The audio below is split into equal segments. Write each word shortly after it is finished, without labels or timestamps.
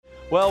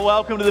Well,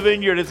 welcome to the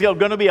Vineyard. It's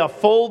going to be a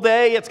full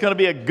day. It's going to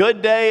be a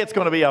good day. It's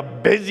going to be a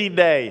busy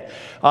day.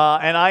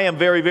 And I am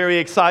very, very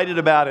excited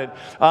about it.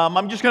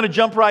 I'm just going to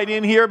jump right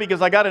in here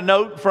because I got a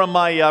note from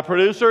my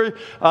producer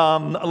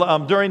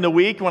during the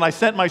week when I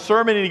sent my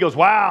sermon, and he goes,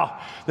 wow,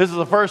 this is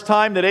the first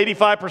time that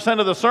 85%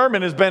 of the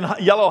sermon has been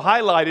yellow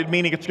highlighted,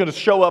 meaning it's going to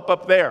show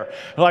up there.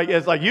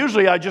 It's like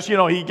usually I just,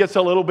 he gets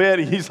a little bit.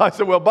 I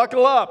said, well,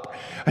 buckle up.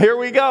 Here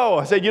we go.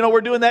 I said,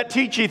 we're doing that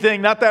teachy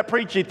thing, not that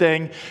preachy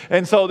thing.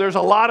 And so there's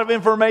a lot of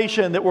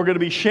information that we're going to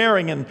be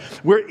sharing, and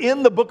we're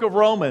in the book of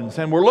Romans,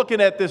 and we're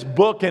looking at this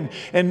book, and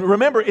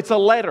remember, it's a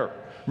letter.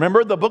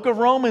 Remember, the book of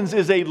Romans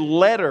is a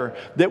letter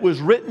that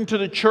was written to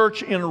the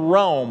church in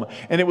Rome,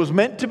 and it was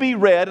meant to be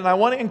read, and I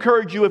want to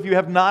encourage you, if you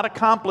have not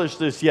accomplished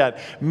this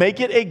yet, make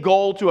it a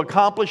goal to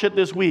accomplish it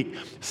this week.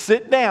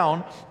 Sit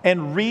down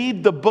and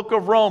read the book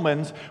of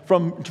Romans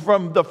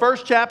from the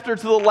first chapter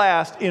to the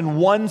last in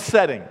one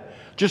setting.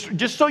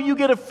 Just so you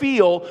get a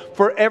feel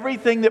for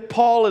everything that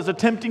Paul is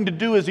attempting to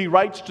do as he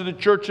writes to the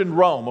church in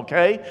Rome,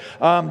 okay?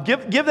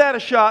 Give that a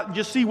shot and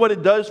just see what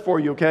it does for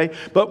you, okay?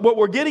 But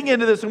we're getting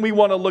into this, and we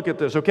want to look at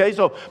this, okay?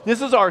 So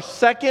this is our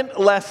second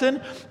lesson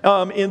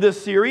in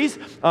this series.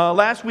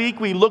 Last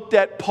week we looked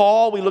at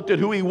Paul. We looked at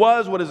who he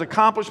was, what his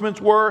accomplishments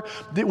were.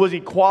 Was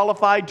he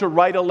qualified to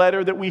write a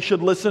letter that we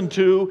should listen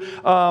to?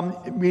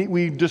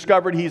 We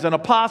discovered he's an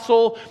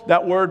apostle.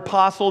 That word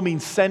apostle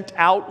means sent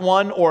out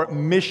one or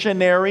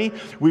missionary.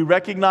 We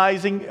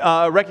recognize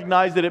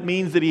that it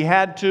means that he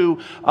had to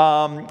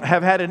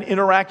have had an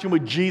interaction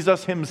with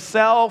Jesus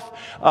himself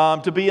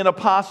to be an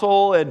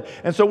apostle.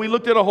 And so we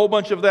looked at a whole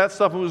bunch of that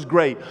stuff. It was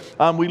great.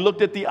 We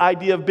looked at the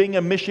idea of being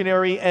a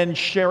missionary and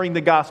sharing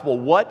the gospel.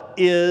 What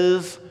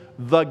is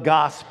the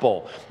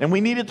gospel? And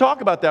we need to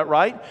talk about that,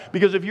 right?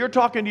 Because if you're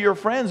talking to your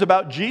friends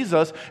about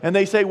Jesus and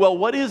they say, well,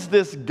 what is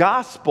this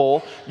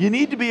gospel? You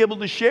need to be able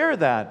to share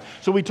that.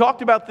 So we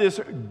talked about this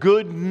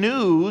good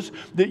news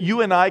that you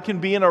and I can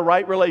be in a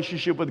right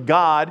relationship with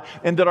God,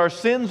 and that our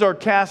sins are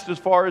cast as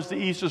far as the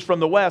east is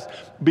from the west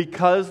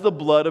because the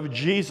blood of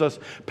Jesus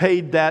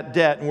paid that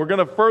debt. And we're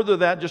going to further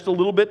that just a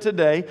little bit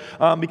today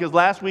because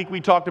last week we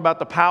talked about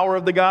the power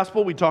of the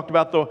gospel. We talked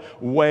about the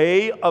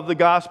way of the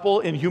gospel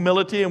in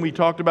humility, and we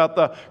talked about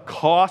the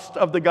cost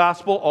of the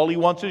gospel. All he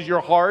wants is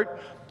your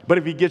heart. But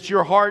if he gets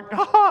your heart,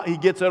 he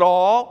gets it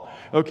all.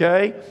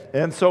 Okay?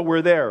 And so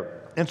we're there.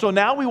 And so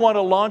now we want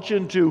to launch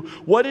into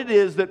what it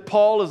is that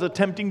Paul is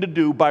attempting to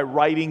do by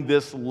writing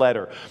this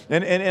letter.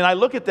 And I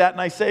look at that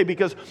and I say,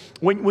 because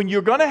when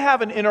you're going to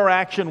have an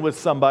interaction with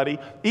somebody,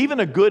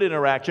 even a good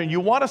interaction, you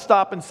want to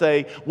stop and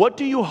say, what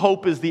do you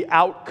hope is the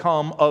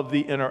outcome of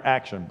the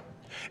interaction?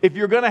 If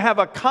you're going to have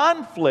a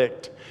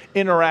conflict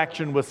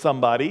interaction with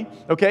somebody,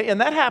 okay, and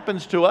that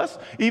happens to us.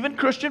 Even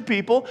Christian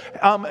people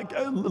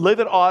live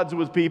at odds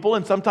with people,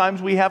 and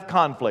sometimes we have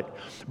conflict.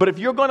 But if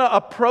you're going to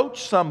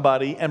approach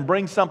somebody and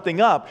bring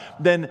something up,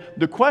 then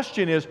the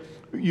question is,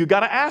 you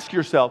got to ask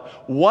yourself,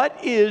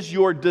 what is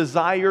your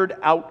desired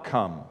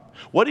outcome?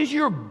 What is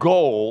your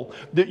goal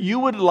that you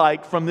would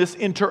like from this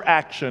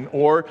interaction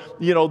or,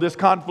 this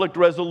conflict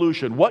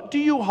resolution? What do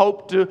you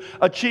hope to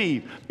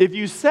achieve? If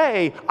you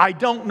say, I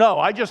don't know,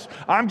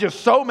 I'm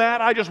just so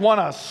mad, I just want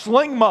to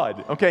sling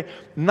mud, okay,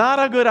 not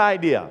a good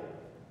idea.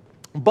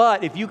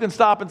 But if you can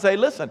stop and say,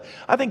 listen,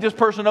 I think this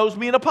person owes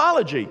me an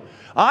apology.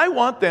 I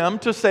want them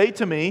to say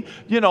to me,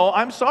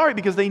 I'm sorry,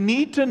 because they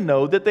need to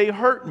know that they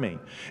hurt me.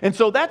 And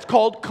so that's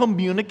called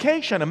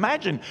communication.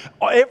 Imagine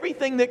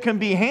everything that can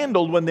be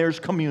handled when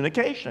there's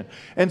communication.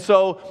 And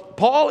so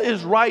Paul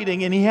is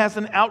writing, and he has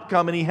an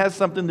outcome, and he has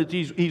something that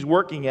he's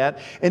working at,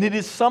 and it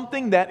is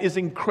something that is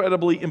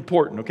incredibly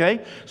important,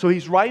 okay? So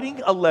he's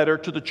writing a letter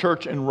to the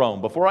church in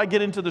Rome. Before I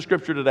get into the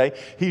scripture today,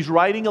 he's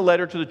writing a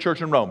letter to the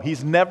church in Rome.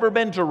 He's never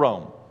been to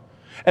Rome.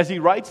 As he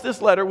writes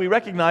this letter, we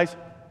recognize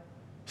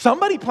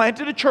somebody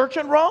planted a church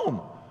in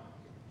Rome.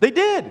 They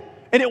did.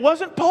 And it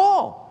wasn't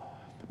Paul.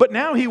 But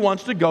now he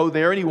wants to go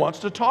there and he wants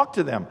to talk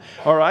to them.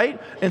 All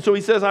right? And so he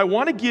says, I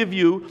want to give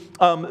you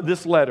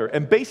this letter.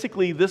 And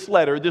basically this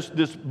letter,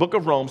 this book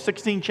of Rome,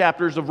 16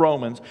 chapters of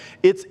Romans,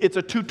 it's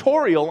a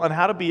tutorial on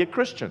how to be a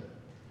Christian.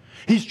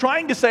 He's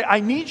trying to say, I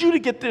need you to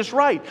get this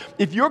right.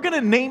 If you're going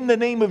to name the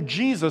name of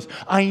Jesus,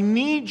 I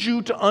need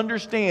you to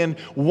understand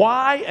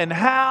why and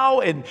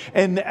how and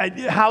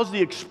how's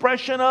the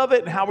expression of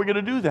it and how we're going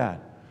to do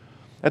that.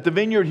 At the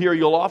Vineyard here,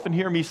 you'll often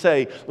hear me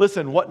say,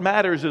 listen, what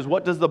matters is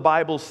what does the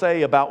Bible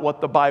say about what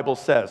the Bible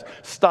says.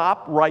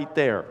 Stop right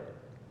there.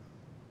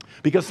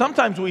 Because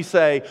sometimes we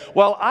say,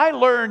 well, I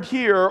learned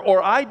here,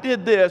 or I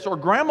did this, or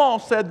grandma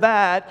said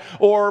that,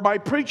 or my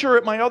preacher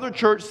at my other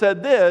church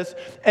said this.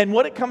 And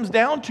what it comes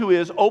down to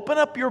is open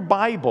up your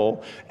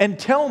Bible and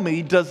tell me,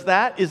 is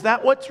that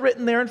what's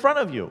written there in front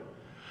of you?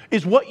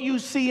 Is what you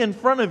see in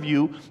front of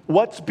you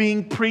what's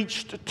being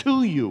preached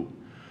to you?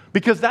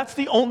 Because that's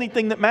the only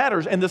thing that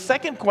matters. And the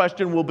second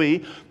question will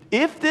be,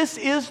 if this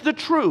is the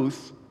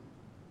truth,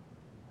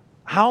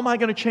 how am I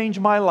going to change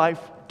my life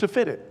to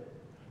fit it?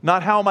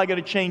 Not how am I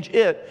going to change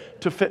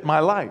it to fit my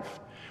life.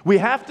 We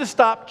have to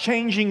stop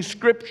changing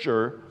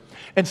Scripture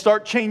and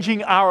start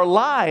changing our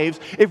lives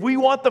if we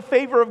want the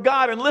favor of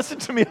God. And listen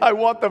to me, I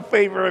want the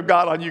favor of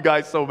God on you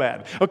guys so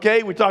bad.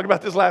 Okay, we talked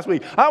about this last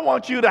week. I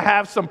want you to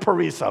have some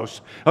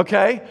perizos.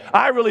 Okay,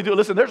 I really do.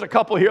 Listen, there's a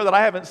couple here that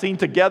I haven't seen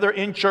together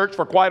in church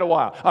for quite a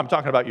while. I'm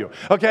talking about you.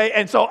 Okay,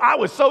 and so I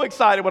was so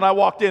excited when I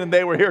walked in and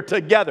they were here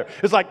together.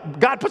 It's like,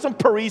 God, put some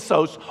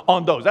perizos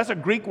on those. That's a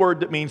Greek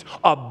word that means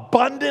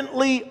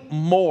abundantly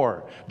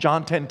more.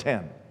 John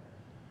 10:10.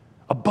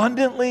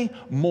 Abundantly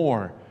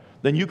more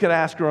than you could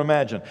ask or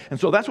imagine. And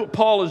so that's what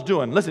Paul is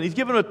doing. Listen, he's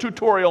giving a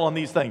tutorial on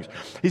these things.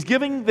 He's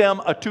giving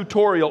them a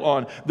tutorial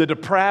on the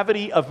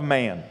depravity of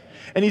man.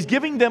 And he's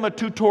giving them a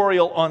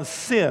tutorial on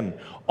sin,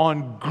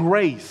 on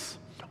grace,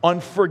 on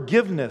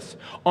forgiveness,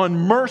 on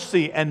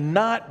mercy, and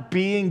not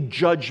being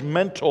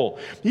judgmental.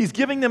 He's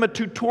giving them a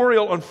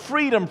tutorial on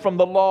freedom from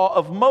the law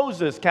of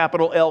Moses,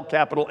 capital L,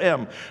 capital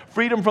M.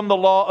 Freedom from the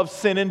law of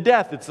sin and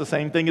death. It's the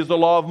same thing as the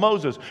law of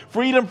Moses.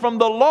 Freedom from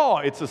the law.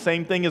 It's the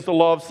same thing as the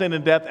law of sin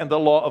and death and the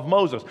law of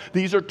Moses.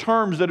 These are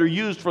terms that are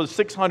used for the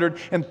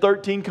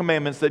 613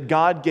 commandments that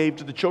God gave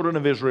to the children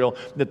of Israel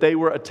that they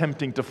were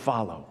attempting to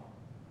follow.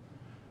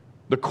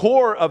 The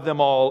core of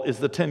them all is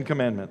the 10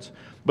 Commandments.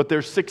 But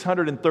there's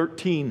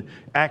 613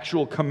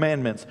 actual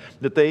commandments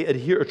that they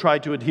try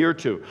to adhere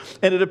to.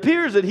 And it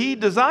appears that he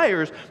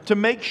desires to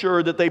make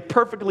sure that they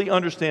perfectly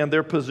understand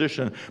their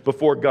position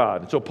before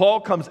God. So Paul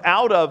comes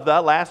out of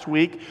the, last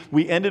week,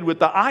 we ended with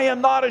the, I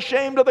am not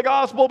ashamed of the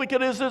gospel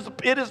because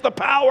it is the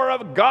power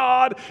of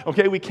God.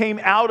 Okay, we came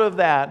out of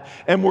that,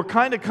 and we're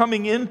kind of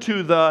coming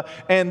into the,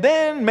 and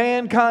then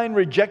mankind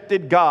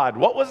rejected God.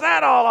 What was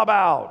that all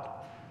about?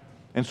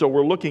 And so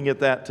we're looking at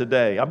that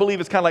today. I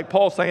believe it's kind of like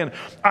Paul saying,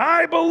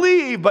 I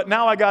believe, but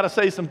now I got to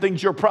say some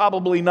things you're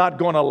probably not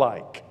going to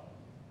like.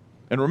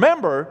 And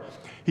remember,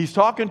 he's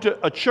talking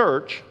to a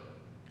church,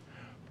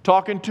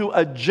 talking to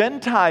a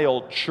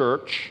Gentile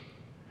church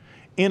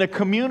in a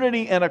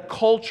community and a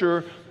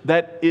culture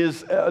that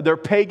is, they're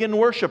pagan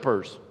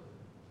worshipers.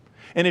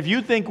 And if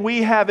you think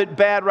we have it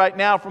bad right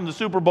now from the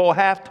Super Bowl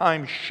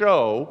halftime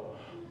show,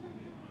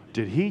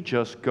 did he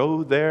just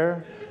go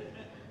there?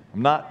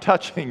 I'm not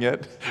touching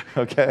it,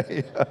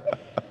 okay,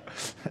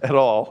 at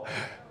all.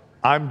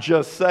 I'm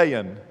just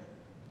saying,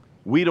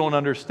 we don't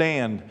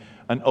understand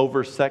an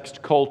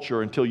oversexed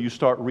culture until you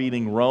start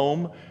reading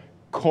Rome,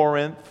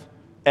 Corinth,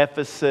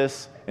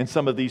 Ephesus, and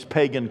some of these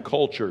pagan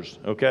cultures,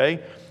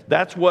 okay?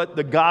 That's what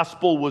the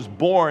gospel was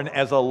born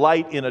as a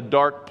light in a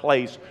dark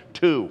place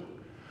too.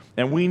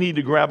 And we need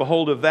to grab a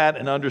hold of that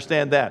and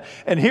understand that.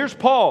 And here's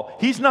Paul.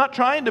 He's not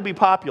trying to be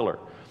popular.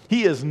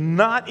 He is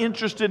not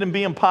interested in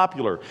being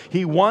popular.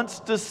 He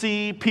wants to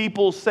see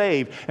people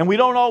saved. And we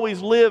don't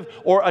always live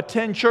or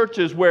attend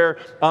churches where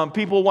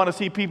people want to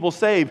see people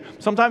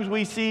saved. Sometimes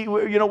we see,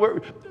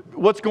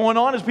 what's going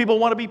on is people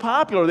want to be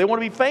popular. They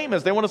want to be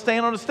famous. They want to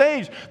stand on a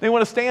stage. They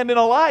want to stand in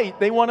a light.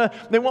 They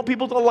want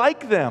people to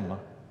like them.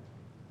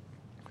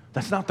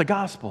 That's not the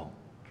gospel.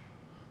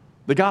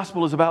 The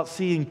gospel is about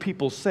seeing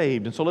people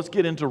saved. And so let's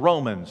get into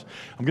Romans.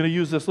 I'm going to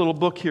use this little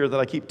book here that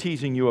I keep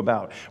teasing you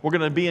about. We're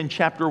going to be in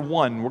chapter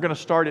 1. We're going to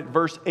start at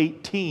verse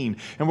 18,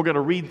 and we're going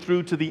to read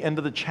through to the end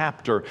of the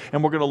chapter.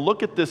 And we're going to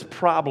look at this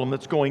problem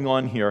that's going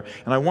on here.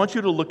 And I want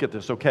you to look at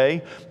this,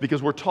 okay?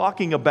 Because we're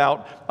talking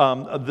about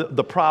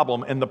the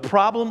problem. And the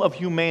problem of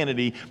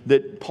humanity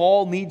that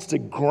Paul needs to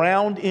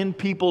ground in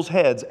people's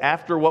heads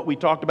after what we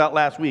talked about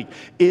last week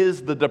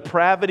is the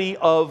depravity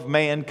of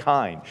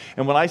mankind.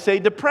 And when I say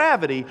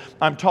depravity,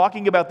 I'm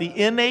talking about the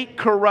innate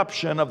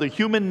corruption of the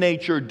human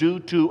nature due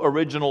to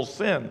original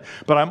sin.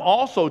 But I'm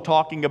also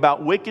talking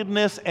about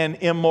wickedness and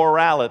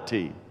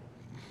immorality.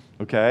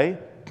 Okay?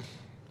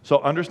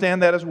 So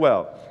understand that as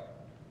well.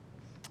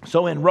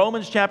 So in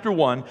Romans chapter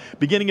 1,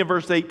 beginning in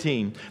verse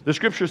 18, the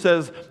scripture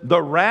says,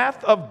 the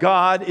wrath of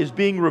God is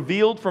being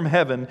revealed from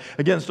heaven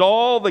against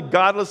all the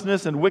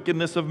godlessness and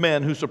wickedness of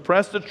men who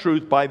suppress the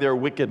truth by their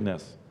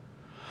wickedness.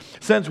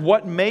 Since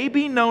what may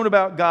be known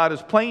about God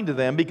is plain to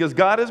them, because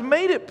God has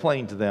made it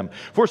plain to them.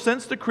 For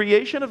since the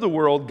creation of the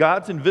world,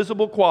 God's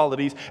invisible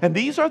qualities, and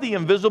these are the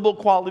invisible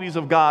qualities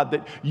of God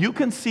that you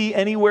can see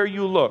anywhere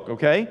you look,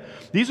 okay?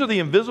 These are the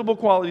invisible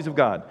qualities of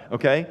God,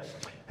 okay?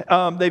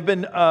 They've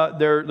been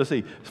there. Let's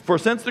see. For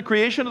since the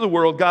creation of the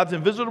world, God's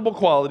invisible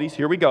qualities,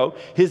 here we go,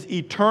 his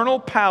eternal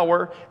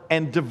power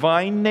and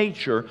divine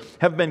nature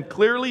have been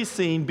clearly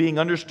seen, being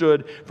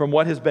understood from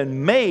what has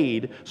been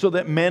made, so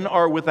that men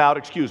are without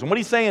excuse. And what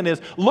he's saying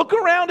is, look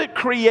around at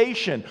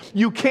creation.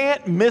 You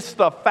can't miss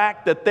the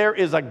fact that there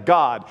is a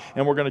God.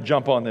 And we're going to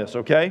jump on this,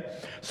 okay?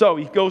 So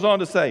he goes on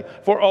to say,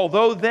 for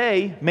although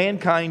they,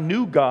 mankind,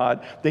 knew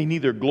God, they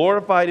neither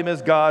glorified him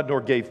as God nor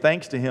gave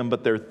thanks to him,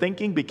 but their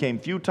thinking became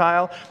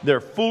futile.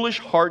 Their foolish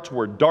hearts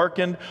were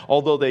darkened.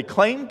 Although they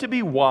claimed to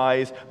be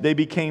wise, they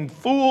became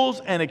fools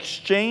and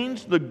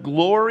exchanged the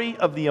glory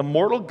of the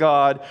immortal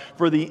God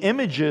for the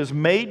images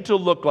made to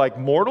look like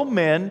mortal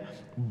men,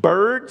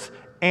 birds,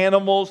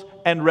 animals,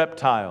 and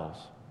reptiles.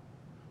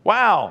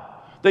 Wow.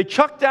 They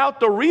chucked out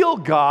the real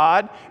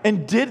God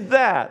and did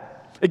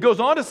that. It goes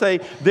on to say,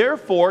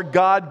 therefore,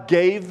 God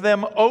gave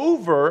them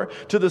over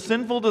to the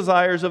sinful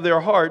desires of their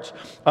hearts,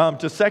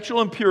 to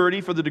sexual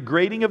impurity for the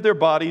degrading of their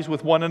bodies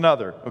with one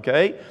another.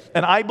 Okay?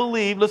 And I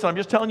believe, listen, I'm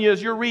just telling you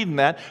as you're reading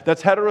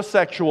that's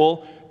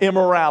heterosexual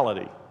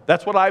immorality.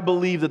 That's what I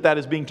believe that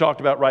is being talked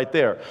about right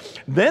there.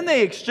 Then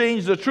they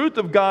exchanged the truth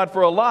of God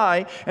for a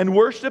lie and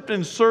worshiped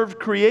and served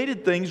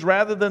created things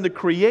rather than the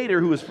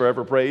Creator who is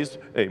forever praised.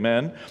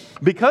 Amen.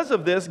 Because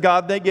of this,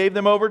 God then gave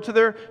them over to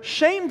their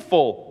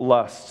shameful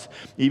lusts.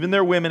 Even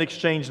their women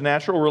exchanged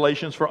natural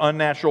relations for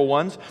unnatural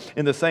ones.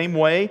 In the same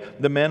way,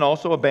 the men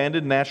also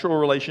abandoned natural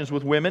relations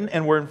with women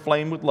and were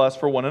inflamed with lust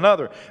for one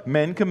another.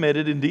 Men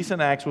committed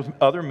indecent acts with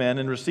other men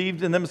and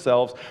received in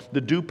themselves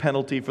the due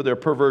penalty for their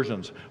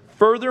perversions.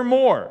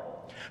 Furthermore,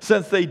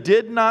 since they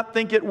did not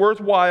think it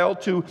worthwhile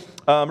to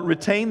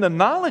retain the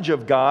knowledge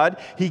of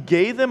God, He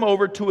gave them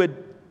over to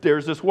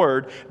there's this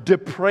word,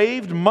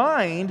 depraved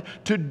mind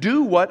to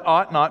do what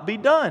ought not be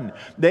done.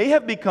 They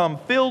have become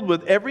filled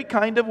with every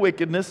kind of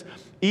wickedness,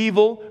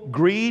 evil,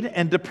 greed,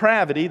 and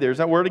depravity. There's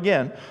that word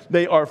again.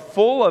 They are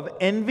full of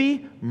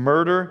envy,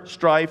 murder,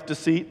 strife,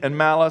 deceit, and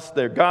malice.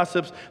 They're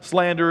gossips,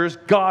 slanderers,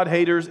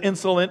 God-haters,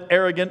 insolent,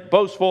 arrogant,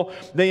 boastful.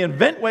 They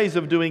invent ways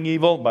of doing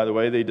evil. By the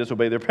way, they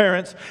disobey their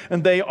parents.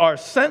 And they are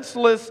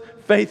senseless,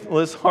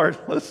 faithless,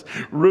 heartless,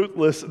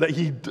 ruthless.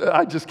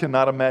 I just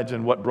cannot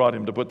imagine what brought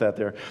him to put that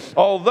there.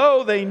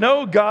 Although they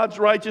know God's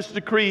righteous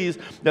decrees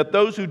that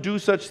those who do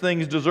such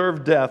things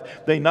deserve death,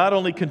 they not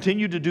only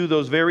continue to do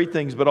those very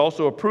things, but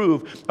also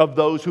approve of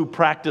those who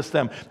practice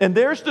them. And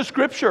there's the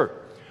scripture.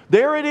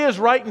 There it is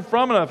right in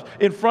front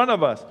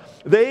of us.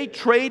 They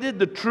traded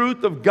the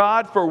truth of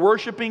God for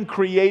worshiping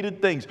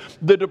created things.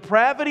 The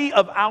depravity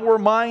of our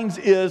minds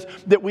is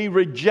that we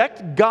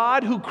reject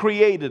God who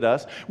created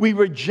us. We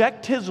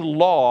reject His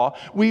law.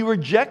 We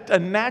reject a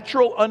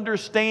natural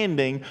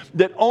understanding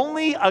that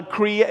only a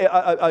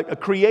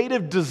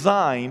creative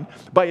design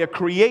by a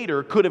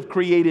creator could have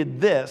created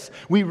this.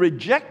 We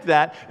reject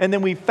that, and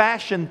then we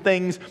fashion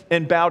things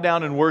and bow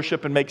down and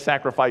worship and make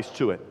sacrifice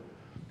to it.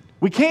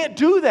 We can't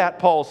do that,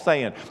 Paul's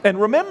saying.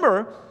 And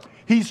remember,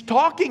 he's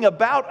talking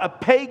about a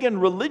pagan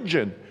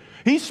religion.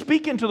 He's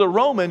speaking to the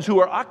Romans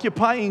who are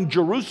occupying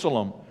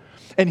Jerusalem.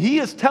 And he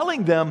is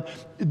telling them,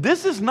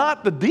 this is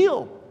not the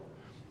deal.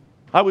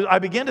 I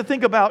began to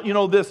think about,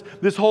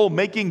 this whole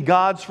making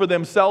gods for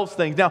themselves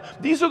thing. Now,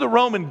 these are the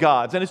Roman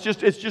gods, and it's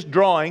just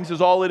drawings is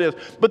all it is.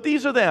 But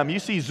these are them. You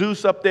see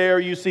Zeus up there.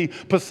 You see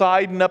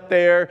Poseidon up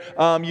there.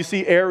 You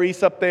see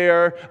Ares up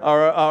there,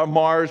 or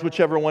Mars,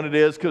 whichever one it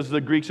is, because the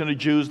Greeks and the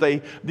Jews,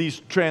 these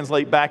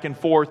translate back and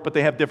forth, but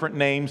they have different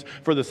names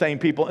for the same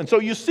people. And so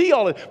you see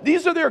all of it.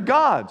 These are their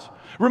gods.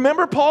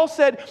 Remember, Paul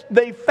said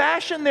they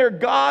fashion their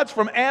gods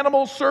from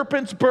animals,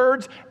 serpents,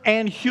 birds,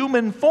 and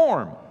human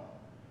form.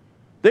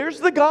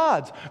 There's the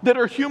gods that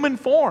are human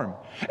form.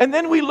 And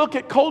then we look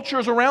at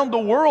cultures around the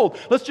world.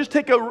 Let's just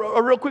take a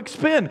real quick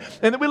spin.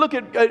 And then we look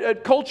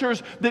at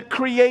cultures that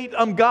create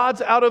gods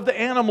out of the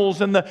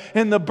animals and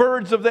the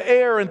birds of the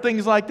air and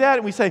things like that.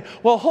 And we say,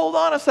 well, hold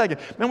on a second.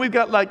 And we've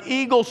got like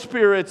eagle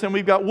spirits and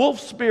we've got wolf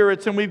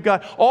spirits and we've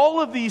got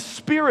all of these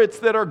spirits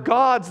that are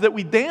gods that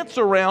we dance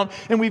around,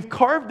 and we've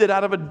carved it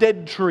out of a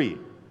dead tree.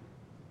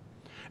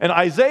 And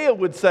Isaiah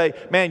would say,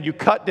 man, you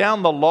cut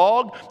down the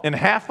log, and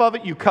half of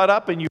it you cut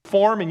up and you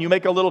form and you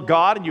make a little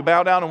god and you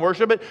bow down and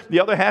worship it. The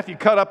other half you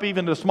cut up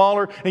even to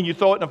smaller and you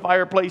throw it in a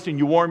fireplace and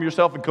you warm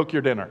yourself and cook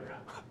your dinner.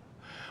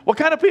 What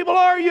kind of people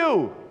are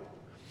you?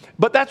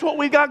 But that's what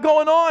we got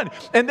going on.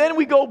 And then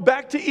we go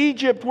back to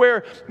Egypt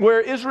where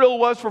Israel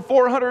was for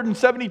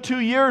 472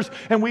 years.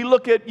 And we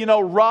look at,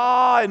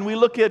 Ra, and we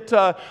look at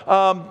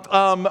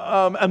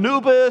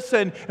Anubis,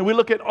 and we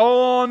look at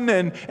On,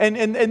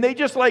 and they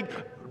just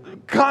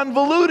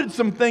convoluted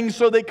some things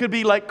so they could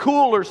be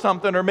cool or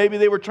something, or maybe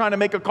they were trying to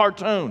make a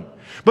cartoon.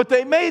 But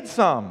they made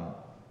some.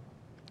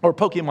 Or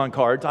Pokemon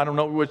cards, I don't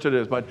know which it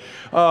is, but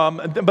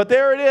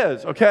there it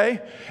is, okay?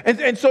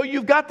 And so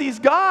you've got these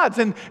gods,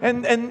 and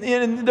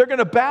they're going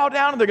to bow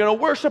down, and they're going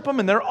to worship them,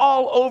 and they're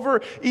all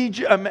over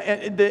Egypt,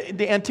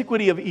 the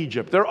antiquity of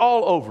Egypt. They're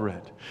all over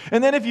it.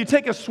 And then if you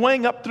take a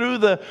swing up through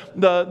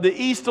the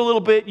east a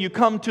little bit, you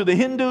come to the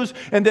Hindus,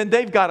 and then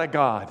they've got a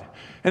god.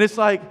 And it's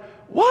like,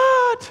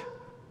 what?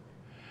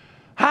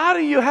 How do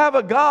you have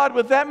a god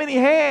with that many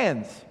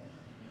hands?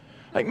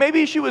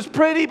 Maybe she was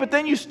pretty, but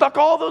then you stuck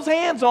all those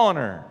hands on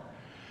her.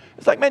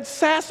 It's like, man,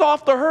 sass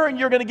off to her and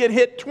you're going to get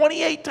hit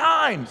 28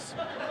 times.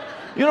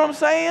 You know what I'm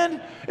saying?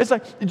 It's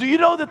like, do you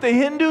know that the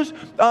Hindus,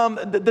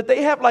 that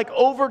they have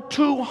over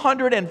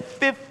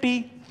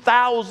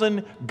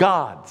 250,000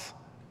 gods?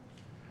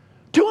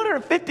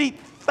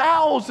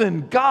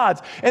 250,000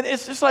 gods. And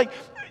it's just like,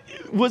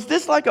 was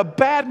this a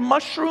bad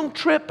mushroom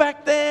trip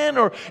back then?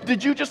 Or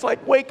did you just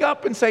wake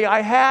up and say,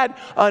 I had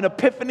an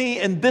epiphany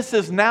and this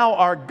is now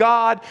our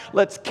God.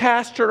 Let's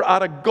cast her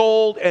out of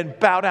gold and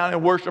bow down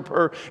and worship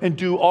her and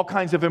do all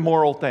kinds of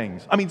immoral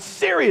things. I mean,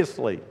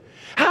 seriously,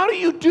 how do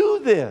you do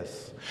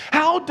this?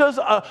 How does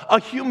a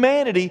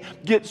humanity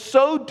get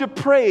so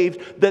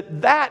depraved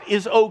that that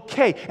is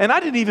okay? And I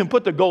didn't even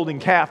put the golden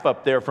calf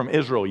up there from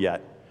Israel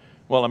yet.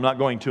 Well, I'm not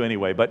going to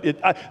anyway, but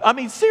I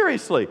mean,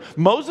 seriously,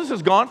 Moses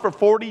has gone for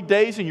 40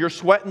 days and you're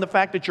sweating the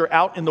fact that you're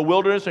out in the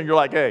wilderness and you're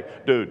like, hey,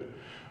 dude,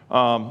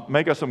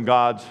 make us some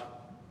gods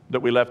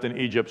that we left in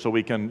Egypt so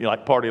we can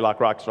party like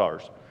rock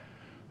stars.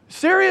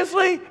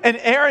 Seriously? And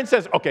Aaron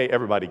says, okay,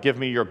 everybody, give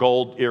me your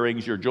gold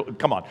earrings, your jewelry.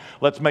 Come on,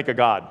 let's make a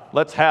god.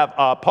 Let's have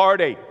a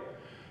party.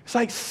 It's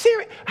like,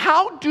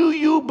 how do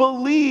you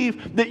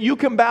believe that you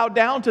can bow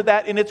down to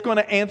that and it's going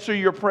to answer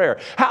your prayer?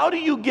 How do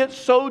you get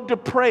so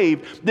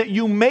depraved that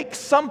you make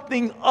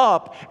something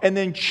up and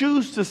then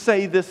choose to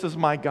say, this is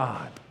my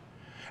God?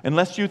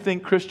 Unless you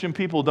think Christian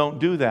people don't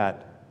do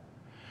that,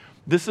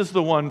 this is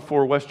the one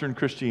for Western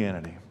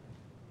Christianity.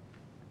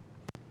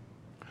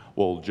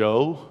 Well,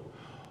 Joe,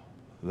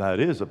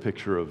 that is a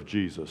picture of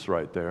Jesus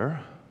right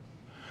there.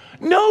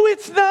 No,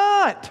 it's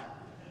not.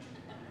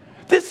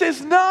 This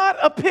is not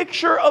a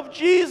picture of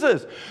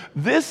Jesus.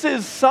 This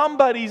is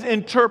somebody's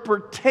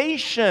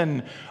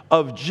interpretation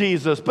of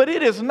Jesus, but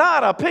it is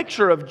not a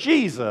picture of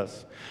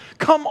Jesus.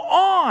 Come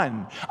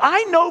on.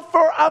 I know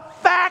for a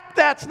fact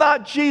that's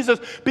not Jesus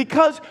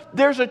because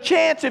there's a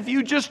chance if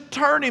you just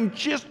turn him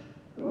just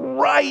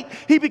right,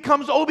 he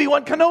becomes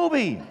Obi-Wan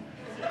Kenobi.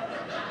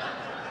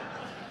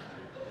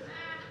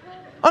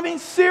 I mean,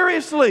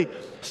 seriously,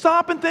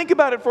 stop and think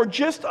about it for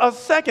just a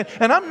second.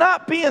 And I'm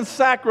not being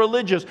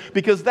sacrilegious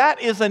because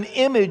that is an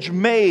image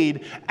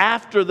made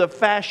after the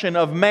fashion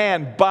of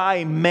man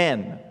by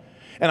men.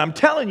 And I'm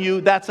telling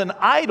you, that's an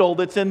idol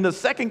that's in the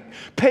second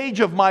page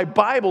of my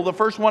Bible, the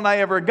first one I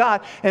ever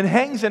got, and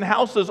hangs in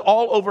houses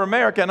all over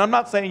America. And I'm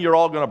not saying you're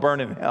all going to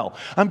burn in hell.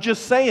 I'm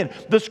just saying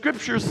the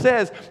scripture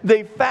says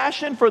they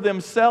fashion for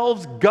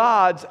themselves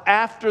gods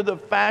after the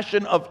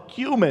fashion of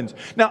humans.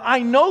 Now, I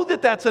know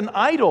that that's an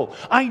idol.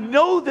 I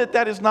know that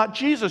that is not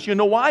Jesus. You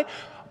know why?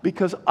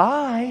 Because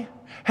I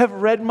have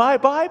read my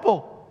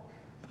Bible.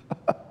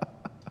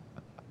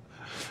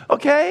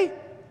 Okay?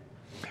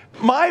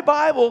 My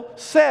Bible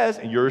says,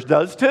 and yours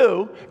does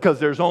too, because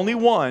there's only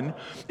one.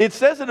 It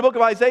says in the book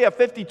of Isaiah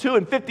 52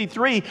 and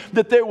 53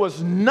 that there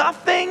was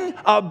nothing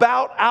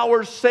about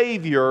our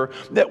Savior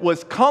that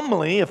was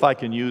comely, if I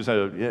can use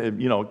a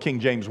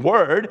King James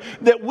word,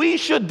 that we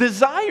should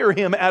desire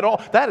him at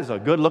all. That is a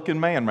good-looking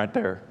man right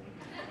there.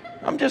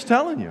 I'm just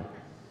telling you.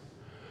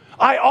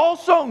 I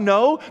also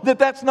know that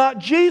that's not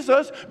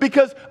Jesus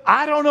because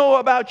I don't know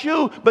about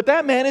you, but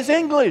that man is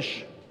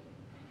English.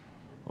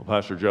 Well,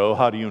 Pastor Joe,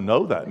 how do you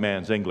know that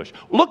man's English?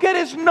 Look at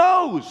his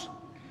nose.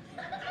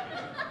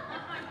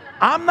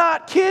 I'm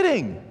not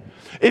kidding.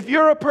 If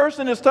you're a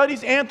person that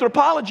studies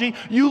anthropology,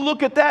 you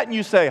look at that and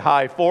you say,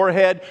 high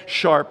forehead,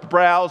 sharp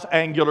brows,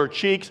 angular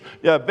cheeks,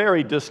 a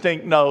very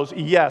distinct nose.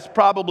 Yes,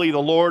 probably the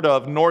Lord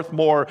of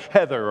Northmore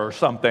Heather or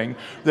something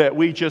that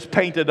we just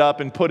painted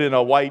up and put in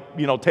a white,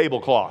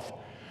 tablecloth.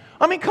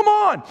 I mean, come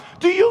on.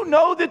 Do you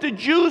know that the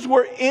Jews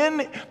were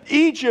in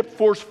Egypt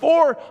for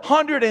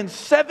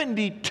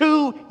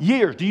 472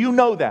 years? Do you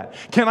know that?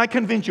 Can I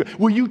convince you?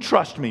 Will you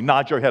trust me?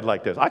 Nod your head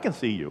like this. I can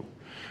see you.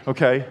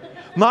 Okay?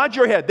 Nod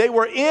your head. They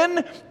were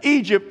in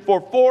Egypt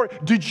for 4.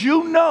 Did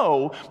you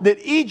know that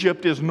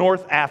Egypt is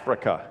North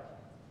Africa?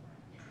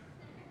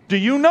 Do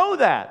you know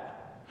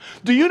that?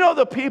 Do you know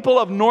the people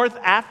of North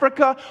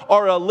Africa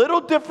are a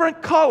little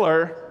different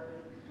color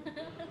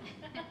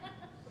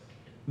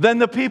than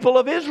the people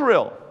of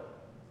Israel?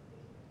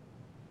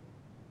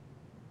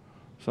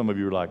 Some of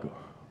you are like,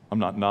 I'm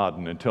not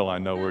nodding until I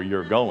know where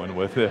you're going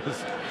with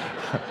this.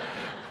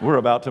 We're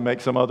about to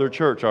make some other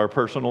church our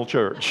personal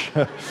church.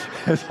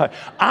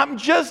 I'm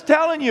just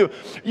telling you,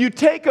 you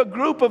take a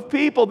group of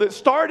people that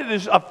started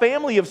as a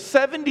family of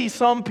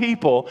 70-some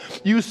people,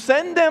 you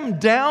send them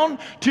down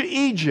to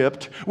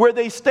Egypt where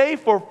they stay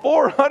for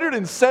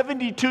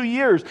 472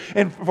 years.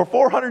 And for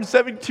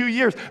 472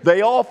 years,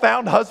 they all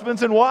found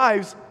husbands and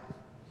wives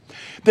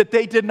that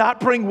they did not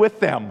bring with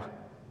them.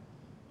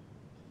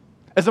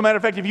 As a matter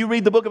of fact, if you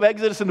read the book of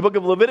Exodus and the book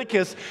of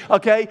Leviticus,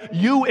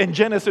 in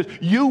Genesis,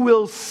 you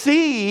will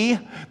see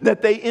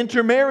that they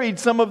intermarried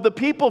some of the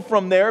people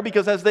from there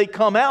because as they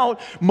come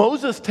out,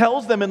 Moses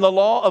tells them in the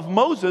law of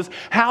Moses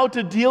how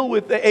to deal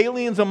with the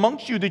aliens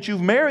amongst you that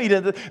you've married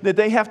and that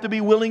they have to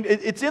be willing.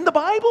 It's in the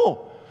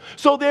Bible.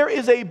 So there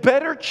is a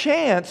better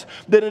chance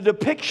that a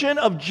depiction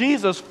of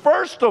Jesus,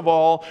 first of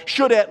all,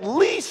 should at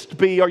least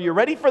be, are you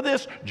ready for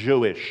this?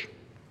 Jewish.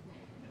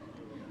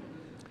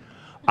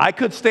 I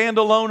could stand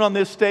alone on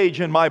this stage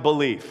in my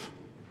belief,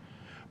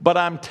 but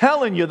I'm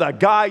telling you the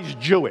guy's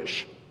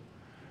Jewish.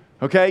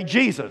 Okay,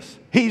 Jesus,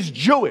 he's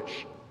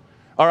Jewish.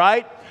 All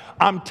right?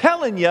 I'm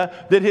telling you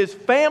that his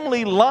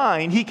family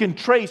line, he can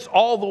trace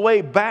all the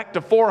way back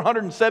to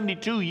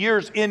 472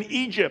 years in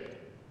Egypt.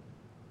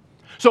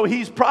 So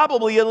he's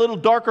probably a little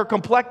darker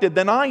complected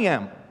than I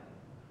am.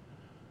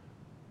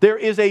 There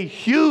is a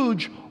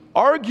huge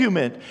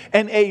argument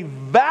and a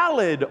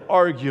valid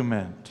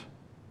argument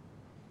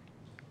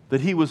that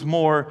he was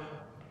more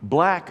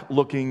black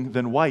looking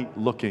than white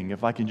looking,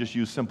 if I can just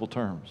use simple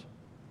terms.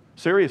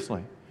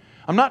 Seriously.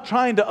 I'm not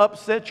trying to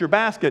upset your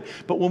basket,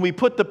 but when we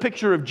put the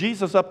picture of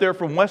Jesus up there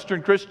from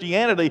Western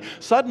Christianity,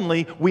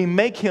 suddenly we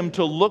make him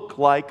to look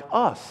like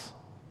us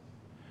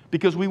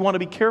because we want to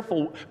be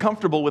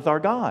comfortable with our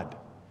God.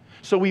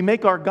 So we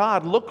make our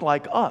God look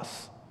like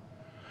us.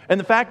 And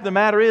the fact of the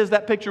matter is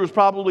that picture was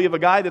probably of a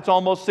guy that's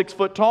almost 6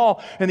 foot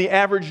tall, and the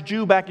average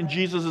Jew back in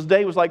Jesus'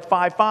 day was like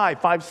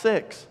 5'5",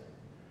 5'6".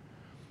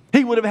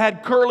 He would have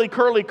had curly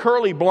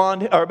brown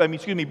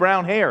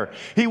hair.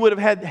 He would have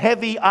had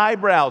heavy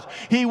eyebrows.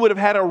 He would have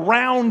had a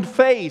round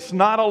face,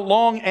 not a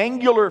long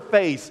angular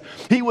face.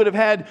 He would have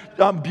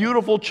had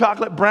beautiful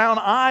chocolate brown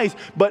eyes.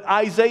 But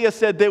Isaiah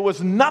said there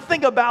was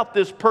nothing about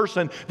this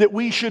person that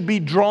we should be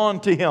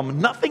drawn to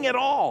him. Nothing at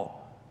all.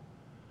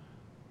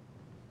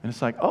 And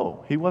it's like,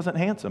 oh, he wasn't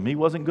handsome. He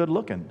wasn't good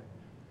looking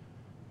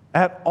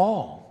at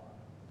all.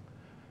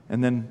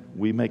 And then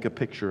we make a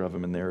picture of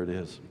him, and there it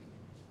is.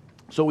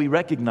 So we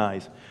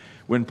recognize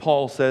when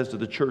Paul says to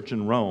the church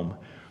in Rome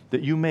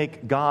that you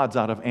make gods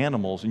out of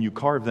animals and you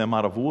carve them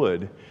out of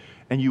wood,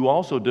 and you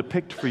also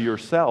depict for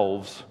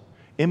yourselves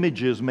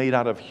images made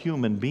out of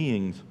human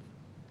beings,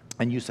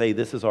 and you say,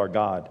 this is our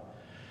God.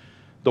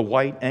 The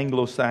white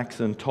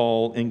Anglo-Saxon,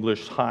 tall,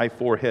 English, high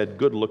forehead,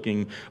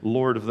 good-looking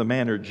Lord of the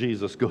Manor,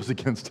 Jesus, goes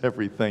against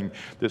everything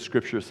that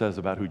Scripture says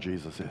about who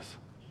Jesus is.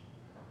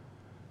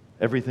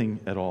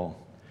 Everything at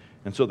all.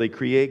 And so they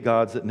create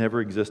gods that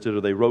never existed,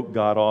 or they wrote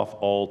God off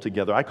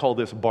altogether. I call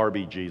this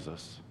Barbie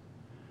Jesus.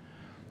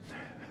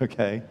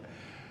 Okay?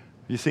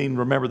 You seen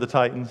Remember the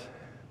Titans?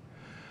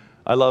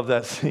 I love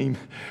that scene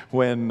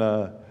when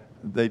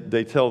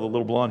they tell the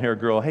little blonde-haired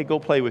girl, hey, go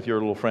play with your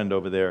little friend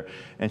over there.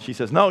 And she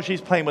says, no,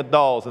 she's playing with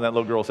dolls. And that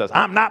little girl says,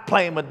 I'm not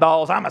playing with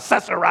dolls, I'm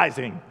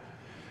accessorizing.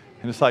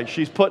 And it's like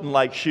she's putting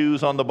like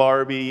shoes on the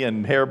Barbie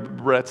and hair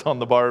barrettes on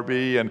the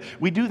Barbie. And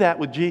we do that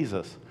with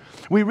Jesus.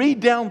 We read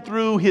down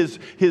through his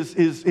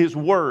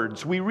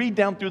words. We read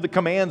down through the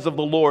commands of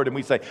the Lord, and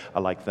we say, I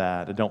like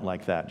that. I don't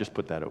like that. Just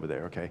put that over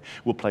there, okay?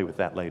 We'll play with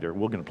that later.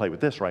 We're going to play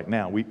with this right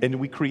now. And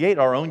we create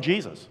our own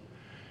Jesus.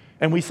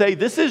 And we say,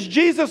 this is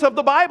Jesus of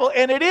the Bible,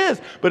 and it is,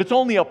 but it's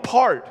only a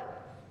part.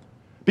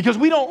 Because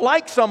we don't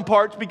like some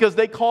parts because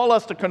they call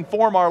us to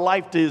conform our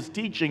life to his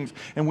teachings,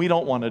 and we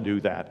don't want to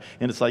do that.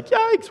 And it's like,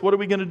 yikes, what are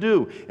we going to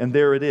do? And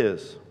there it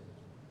is.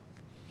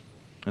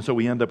 And so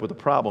we end up with a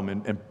problem,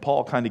 and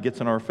Paul kind of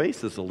gets in our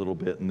faces a little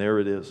bit, and there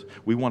it is.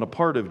 We want a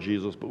part of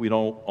Jesus, but we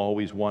don't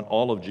always want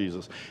all of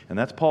Jesus. And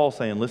that's Paul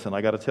saying, listen,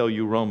 I got to tell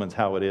you, Romans,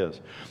 how it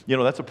is. You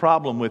know, that's a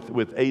problem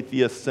with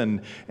atheists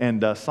and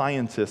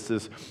scientists,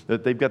 is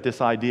that they've got this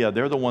idea.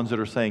 They're the ones that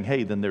are saying,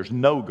 hey, then there's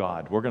no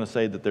God. We're going to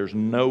say that there's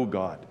no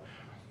God,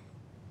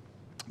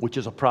 which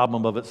is a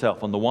problem of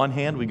itself. On the one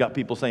hand, we got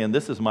people saying,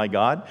 this is my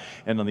God.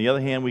 And on the other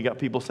hand, we got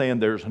people saying,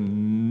 there's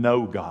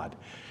no God.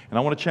 And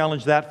I want to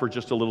challenge that for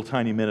just a little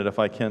tiny minute if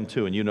I can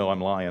too. And you know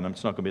I'm lying.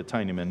 It's not going to be a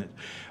tiny minute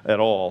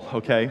at all,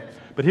 okay?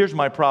 But here's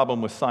my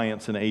problem with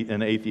science and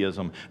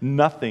atheism.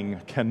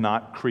 Nothing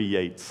cannot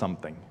create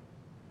something.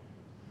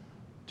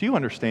 Do you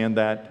understand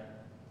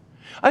that?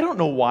 I don't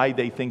know why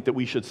they think that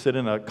we should sit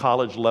in a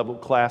college level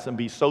class and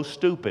be so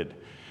stupid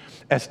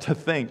as to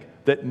think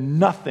that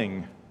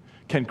nothing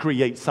can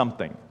create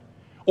something,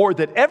 or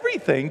that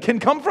everything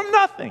can come from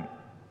nothing.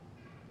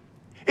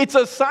 It's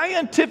a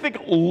scientific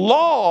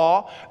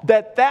law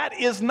that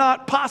is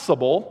not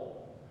possible.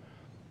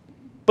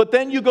 But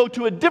then you go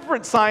to a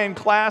different science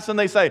class and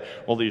they say,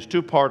 well, these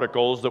two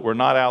particles that were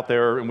not out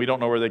there and we don't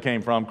know where they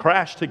came from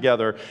crashed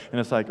together. And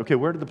it's like, okay,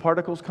 where did the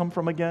particles come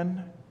from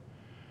again?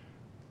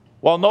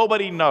 Well,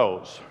 nobody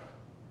knows.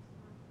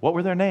 What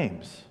were their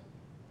names?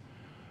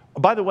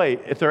 By the way,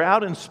 if they're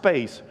out in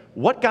space,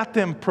 what got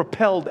them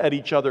propelled at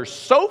each other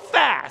so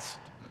fast?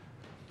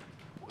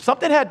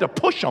 Something had to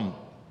push them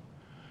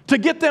to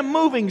get them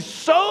moving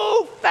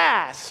so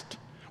fast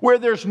where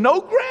there's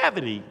no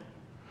gravity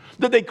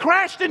that they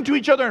crashed into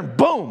each other and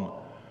boom,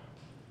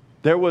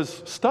 there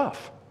was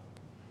stuff.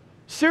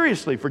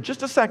 Seriously, for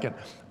just a second,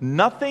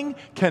 nothing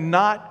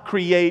cannot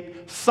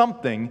create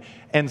something,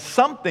 and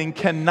something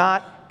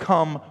cannot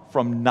come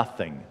from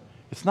nothing.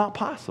 It's not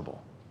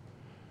possible.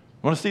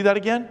 Want to see that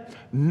again?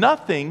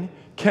 Nothing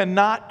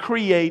cannot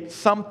create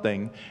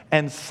something,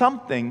 and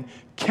something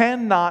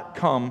cannot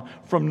come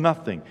from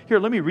nothing. Here,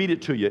 let me read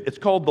it to you. It's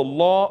called the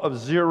law of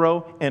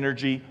zero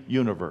energy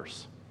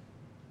universe.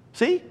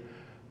 See?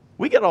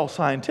 We get all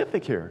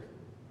scientific here.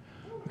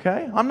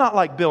 Okay? I'm not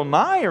like Bill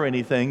Nye or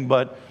anything,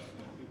 but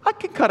I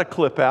can cut a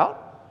clip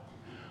out.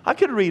 I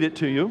could read it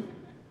to you.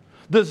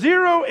 The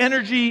zero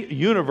energy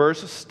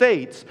universe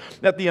states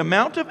that the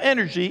amount of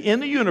energy in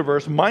the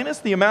universe minus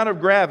the amount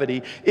of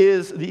gravity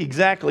is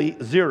exactly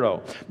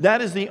zero.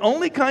 That is the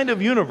only kind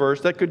of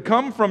universe that could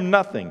come from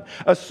nothing.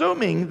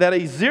 Assuming that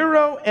a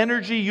zero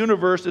energy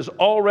universe is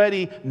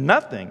already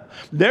nothing,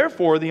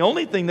 therefore the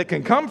only thing that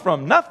can come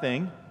from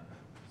nothing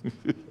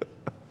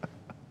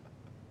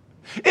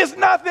is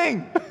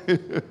nothing.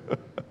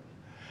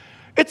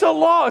 It's a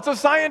law. It's a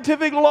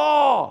scientific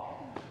law.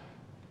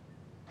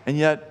 And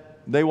yet,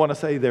 they want to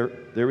say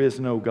there is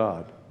no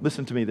God.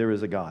 Listen to me, there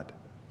is a God.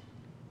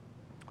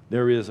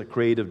 There is a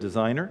creative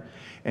designer,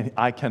 and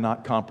I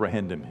cannot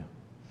comprehend him.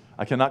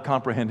 I cannot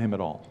comprehend him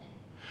at all.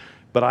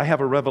 But I have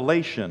a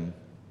revelation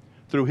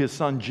through his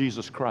son,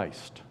 Jesus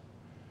Christ,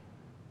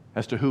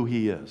 as to who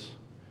he is.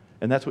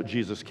 And that's what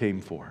Jesus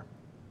came for.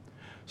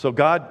 So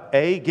God,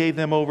 A, gave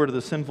them over to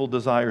the sinful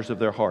desires of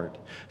their heart,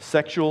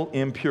 sexual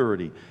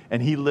impurity.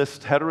 And he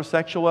lists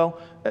heterosexual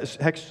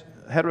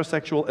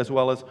as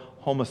well as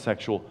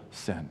homosexual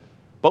sin.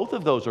 Both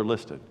of those are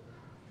listed.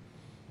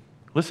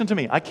 Listen to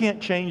me. I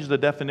can't change the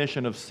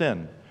definition of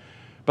sin.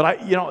 But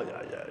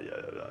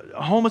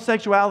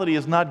homosexuality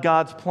is not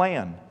God's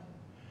plan.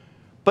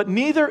 But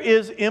neither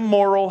is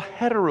immoral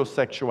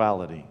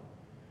heterosexuality.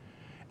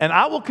 And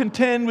I will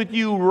contend with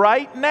you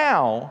right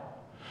now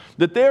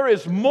that there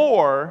is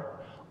more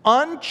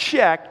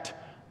unchecked,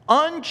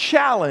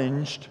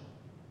 unchallenged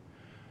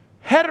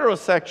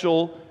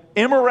heterosexual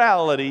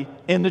immorality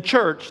in the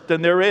church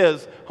than there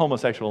is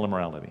homosexual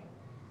immorality.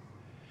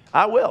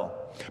 I will.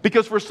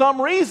 Because for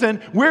some reason,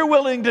 we're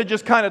willing to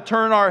just kind of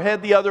turn our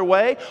head the other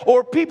way,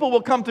 or people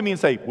will come to me and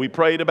say, we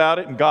prayed about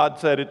it and God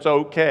said it's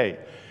okay.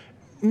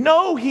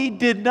 No, he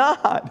did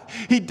not.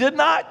 He did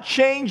not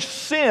change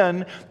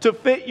sin to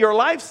fit your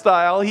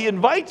lifestyle. He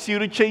invites you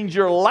to change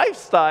your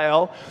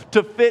lifestyle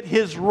to fit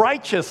his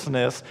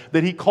righteousness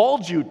that he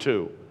called you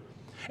to.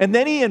 And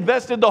then he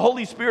invested the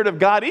Holy Spirit of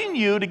God in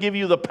you to give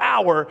you the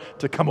power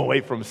to come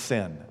away from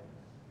sin.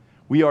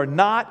 We are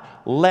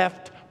not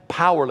left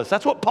powerless.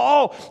 That's what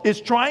Paul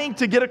is trying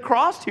to get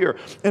across here.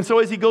 And so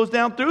as he goes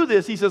down through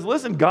this, he says,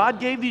 listen, God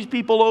gave these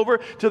people over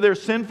to their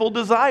sinful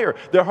desire.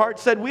 Their heart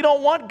said, we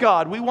don't want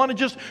God. We want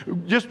to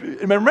just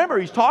remember,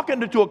 he's talking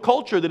to a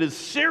culture that is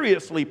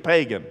seriously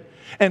pagan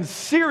and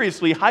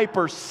seriously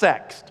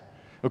hyper-sexed.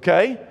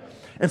 Okay?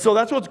 And so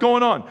that's what's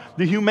going on.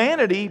 The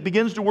humanity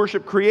begins to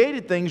worship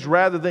created things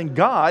rather than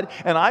God,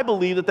 and I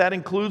believe that that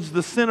includes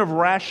the sin of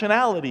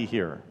rationality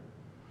here.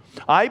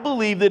 I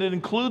believe that it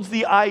includes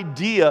the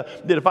idea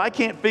that if I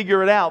can't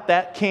figure it out,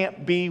 that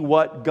can't be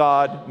what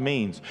God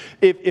means.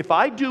 If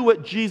I do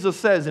what Jesus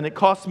says and it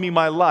costs me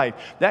my life,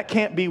 that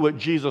can't be what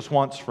Jesus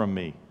wants from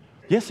me.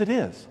 Yes, it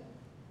is.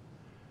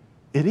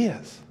 It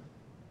is.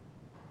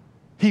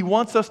 He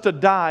wants us to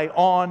die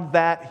on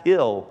that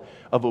hill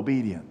of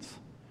obedience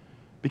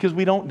because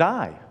we don't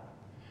die.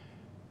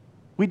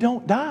 We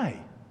don't die.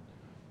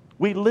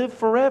 We live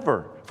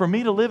forever. For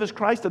me to live is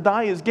Christ, to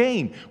die is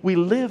gain. We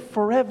live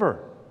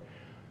forever.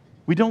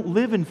 We don't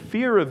live in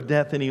fear of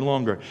death any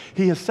longer.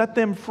 He has set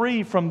them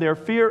free from their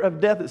fear of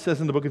death, it says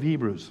in the book of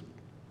Hebrews.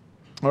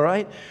 All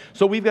right?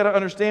 So we've got to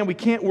understand we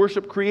can't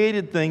worship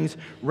created things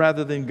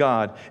rather than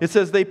God. It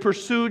says they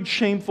pursued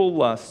shameful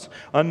lusts,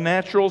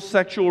 unnatural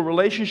sexual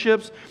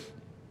relationships,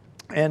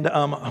 and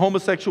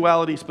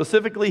homosexuality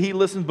specifically. He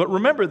listens. But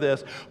remember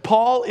this,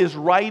 Paul is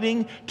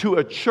writing to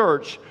a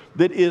church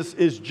that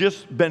is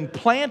just been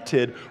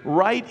planted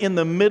right in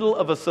the middle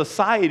of a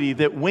society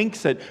that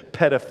winks at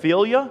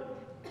pedophilia,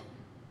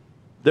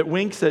 that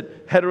winks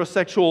at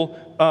heterosexual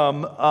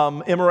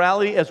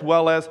immorality as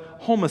well as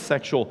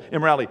homosexual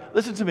immorality.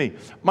 Listen to me.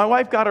 My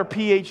wife got her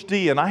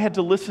PhD, and I had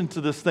to listen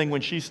to this thing when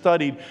she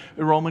studied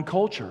Roman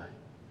culture.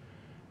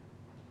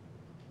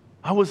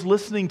 I was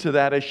listening to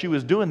that as she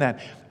was doing that.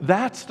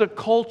 That's the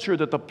culture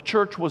that the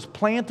church was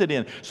planted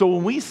in. So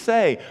when we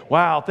say,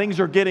 wow,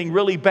 things are getting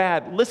really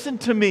bad, listen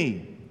to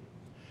me.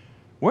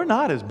 We're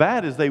not as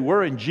bad as they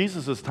were in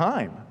Jesus'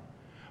 time,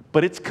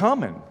 but it's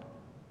coming.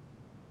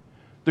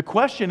 The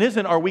question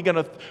isn't, are we going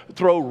to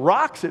throw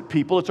rocks at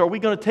people? It's, are we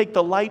going to take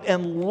the light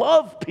and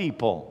love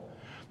people?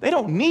 They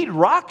don't need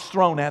rocks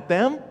thrown at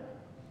them.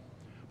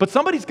 But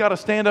somebody's got to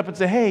stand up and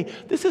say, hey,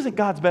 this isn't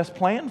God's best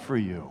plan for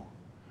you.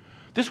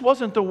 This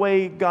wasn't the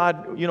way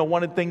God,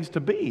 wanted things to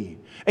be.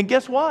 And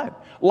guess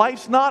what?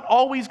 Life's not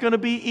always going to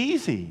be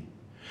easy.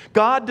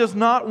 God does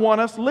not want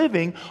us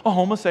living a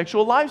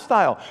homosexual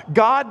lifestyle.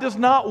 God does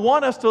not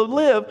want us to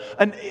live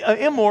an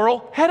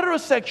immoral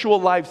heterosexual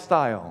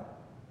lifestyle.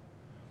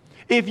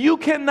 If you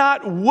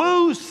cannot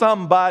woo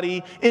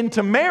somebody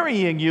into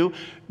marrying you,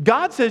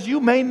 God says you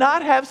may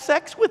not have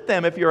sex with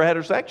them if you're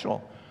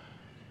heterosexual.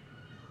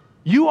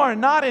 You are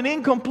not an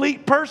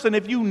incomplete person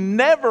if you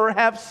never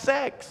have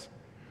sex.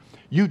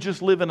 You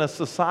just live in a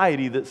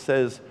society that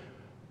says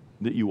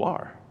that you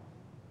are.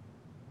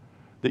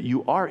 That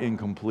you are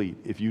incomplete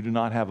if you do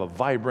not have a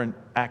vibrant,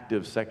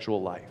 active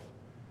sexual life.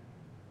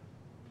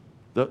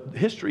 The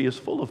history is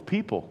full of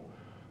people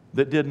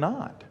that did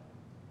not.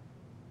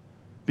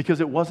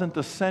 Because it wasn't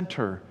the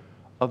center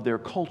of their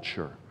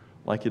culture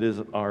like it is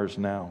ours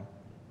now.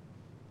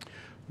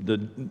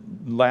 The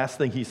last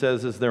thing he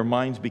says is their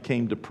minds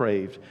became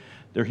depraved.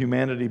 Their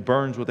humanity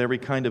burns with every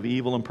kind of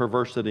evil and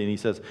perversity. And he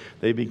says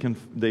they've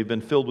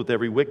been filled with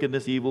every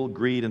wickedness, evil,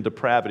 greed, and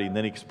depravity. And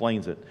then he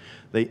explains it.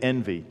 They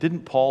envy.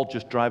 Didn't Paul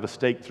just drive a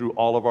stake through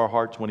all of our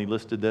hearts when he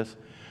listed this?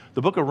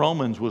 The book of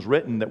Romans was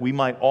written that we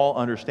might all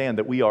understand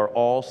that we are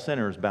all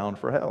sinners bound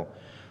for hell.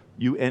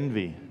 You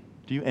envy.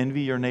 Do you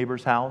envy your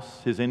neighbor's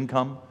house, his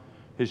income,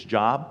 his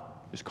job,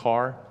 his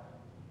car?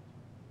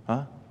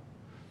 Huh?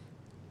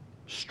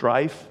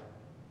 Strife,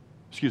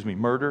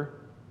 murder,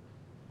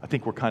 I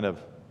think we're kind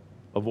of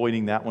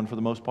avoiding that one for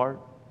the most part.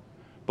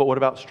 But what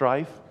about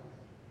strife?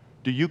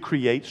 Do you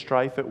create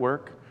strife at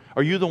work?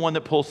 Are you the one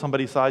that pulls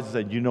somebody aside and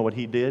says, you know what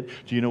he did?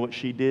 Do you know what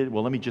she did?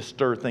 Well, let me just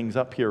stir things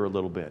up here a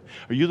little bit.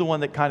 Are you the one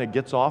that kind of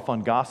gets off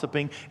on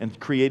gossiping and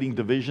creating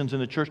divisions in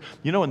the church?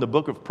 You know, in the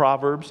book of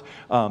Proverbs,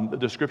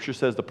 the scripture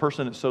says the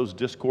person that sows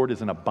discord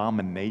is an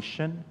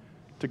abomination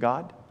to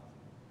God.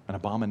 An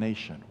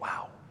abomination.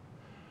 Wow.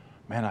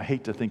 Man, I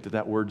hate to think that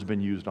that word's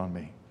been used on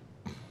me.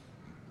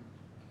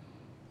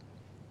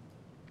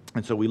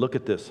 And so we look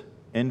at this.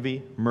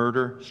 Envy,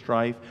 murder,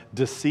 strife,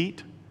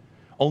 deceit.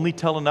 Only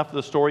tell enough of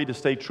the story to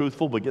stay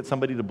truthful, but get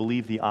somebody to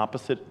believe the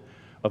opposite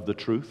of the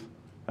truth.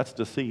 That's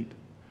deceit.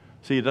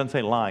 See, it doesn't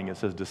say lying, it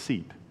says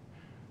deceit.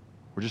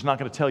 We're just not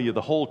going to tell you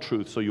the whole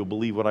truth so you'll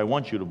believe what I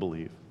want you to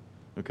believe.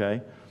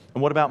 Okay?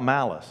 And what about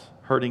malice,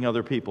 hurting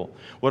other people?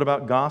 What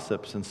about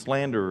gossips and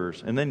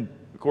slanderers? And then,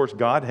 of course,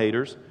 God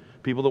haters.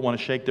 People that want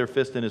to shake their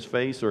fist in his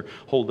face or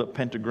hold up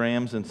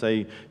pentagrams and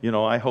say, you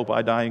know, I hope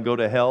I die and go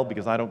to hell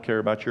because I don't care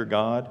about your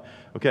God.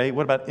 Okay,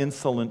 what about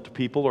insolent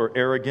people or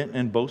arrogant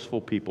and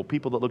boastful people?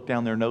 People that look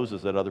down their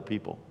noses at other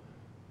people.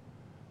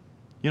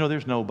 You know,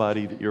 there's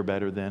nobody that you're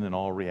better than in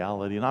all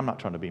reality. And I'm not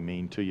trying to be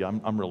mean to you.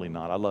 I'm really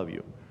not. I love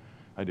you.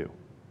 I do.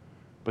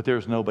 But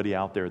there's nobody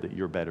out there that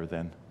you're better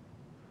than.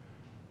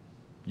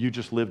 You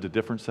just lived a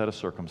different set of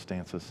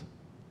circumstances.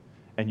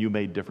 And you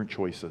made different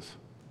choices.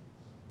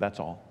 That's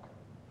all.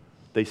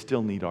 They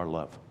still need our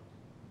love.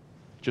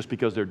 Just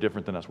because they're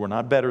different than us. We're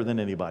not better than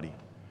anybody.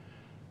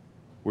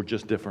 We're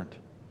just different.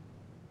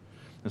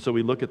 And so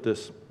we look at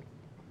this.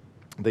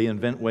 They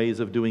invent ways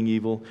of doing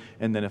evil,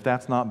 and then if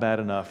that's not bad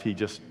enough, he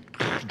just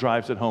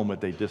drives it home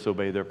that they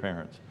disobey their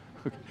parents.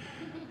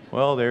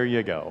 Well, there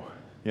you go.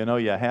 You know,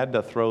 you had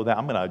to throw that.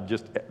 I'm going to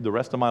just, the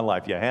rest of my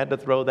life, you had to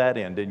throw that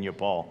in, didn't you,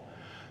 Paul?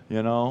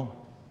 You know?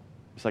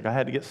 It's like I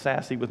had to get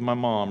sassy with my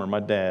mom or my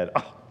dad.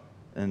 Oh,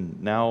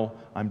 and now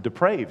I'm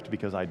depraved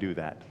because I do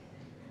that.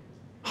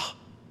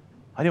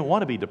 I didn't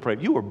want to be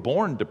depraved. You were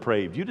born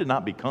depraved. You did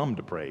not become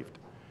depraved.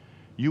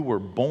 You were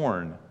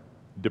born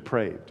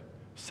depraved,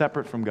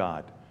 separate from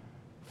God,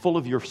 full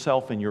of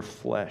yourself and your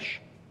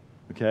flesh.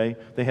 Okay?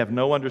 They have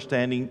no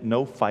understanding,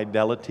 no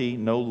fidelity,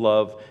 no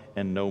love,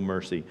 and no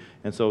mercy.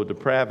 And so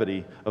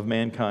depravity of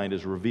mankind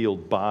is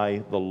revealed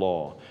by the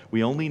law.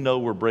 We only know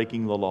we're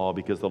breaking the law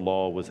because the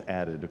law was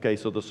added. Okay,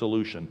 so the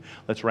solution.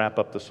 Let's wrap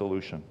up the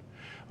solution.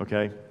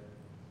 Okay?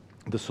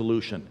 The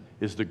solution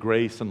is the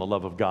grace and the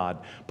love of God.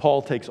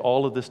 Paul takes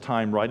all of this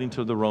time writing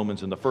to the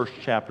Romans in the first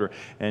chapter,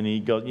 and he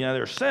goes, you know,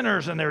 they're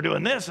sinners, and they're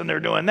doing this, and they're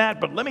doing that,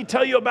 but let me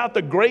tell you about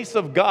the grace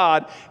of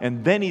God,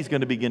 and then he's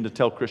going to begin to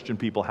tell Christian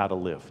people how to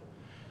live.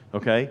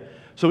 Okay?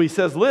 So he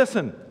says,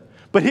 listen,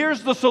 but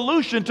here's the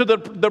solution to the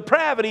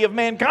depravity of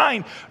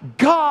mankind.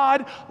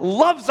 God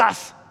loves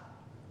us.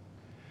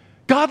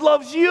 God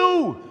loves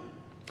you.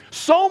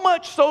 So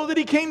much so that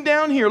he came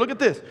down here. Look at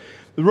this.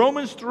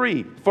 Romans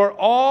 3, for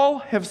all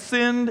have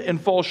sinned and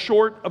fall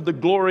short of the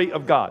glory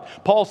of God.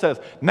 Paul says,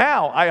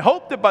 now I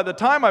hope that by the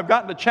time I've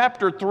gotten to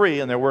chapter 3,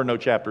 and there were no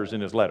chapters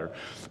in his letter,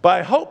 but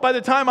I hope by the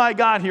time I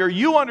got here,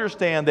 you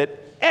understand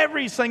that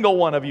every single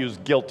one of you is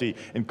guilty,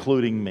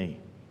 including me.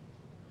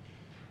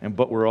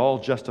 But we're all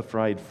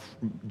justified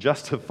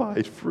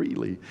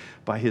freely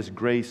by his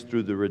grace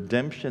through the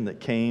redemption that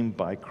came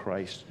by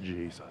Christ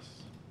Jesus.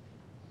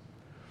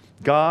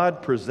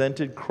 God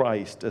presented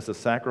Christ as a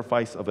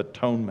sacrifice of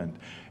atonement,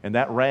 and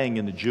that rang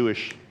in the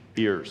Jewish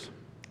ears.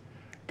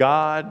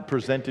 God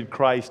presented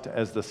Christ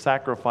as the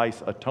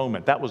sacrifice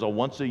atonement. That was a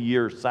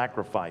once-a-year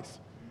sacrifice.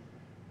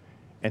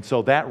 And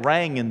so that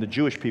rang in the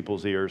Jewish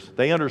people's ears.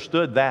 They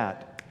understood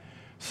that.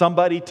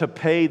 Somebody to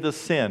pay the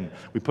sin.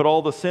 We put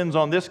all the sins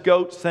on this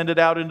goat, send it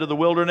out into the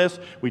wilderness.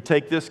 We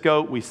take this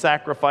goat, we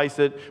sacrifice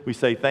it. We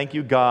say, thank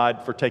you,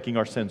 God, for taking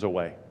our sins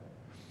away.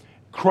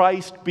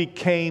 Christ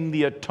became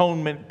the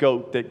atonement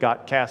goat that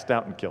got cast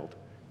out and killed.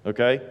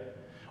 Okay?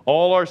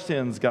 All our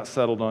sins got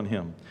settled on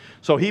him.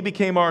 So he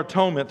became our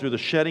atonement through the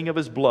shedding of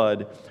his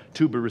blood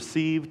to be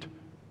received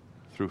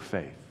through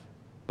faith,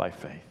 by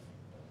faith.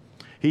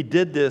 He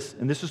did this,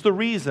 and this is the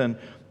reason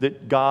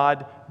that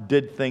God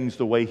did things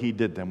the way he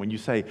did them. When you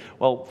say,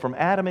 well, from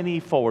Adam and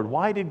Eve forward,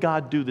 why did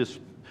God do this?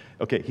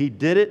 Okay, he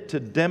did it to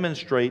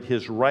demonstrate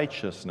his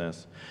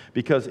righteousness,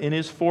 because in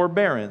his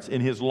forbearance, in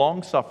his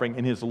long-suffering,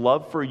 in his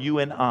love for you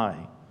and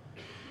I,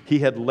 he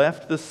had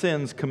left the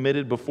sins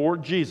committed before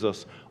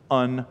Jesus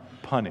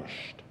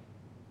unpunished.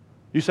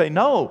 You say,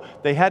 no,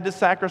 they had to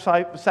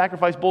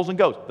sacrifice bulls and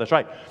goats. That's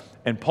right.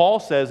 And Paul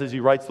says, as he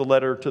writes the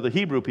letter to the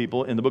Hebrew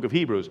people in the book of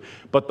Hebrews,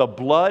 but the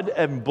blood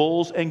of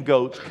bulls and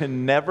goats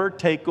can never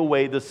take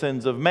away the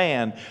sins of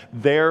man.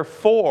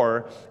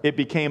 Therefore, it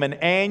became an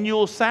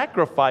annual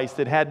sacrifice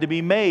that had to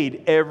be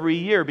made every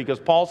year, because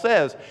Paul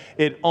says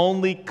it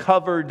only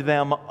covered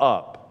them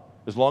up.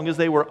 As long as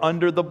they were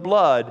under the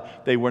blood,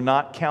 they were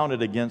not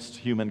counted against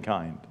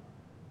humankind.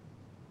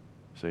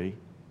 See?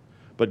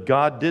 But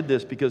God did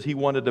this because he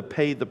wanted to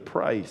pay the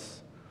price,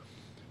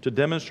 to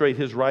demonstrate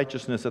his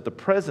righteousness at the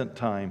present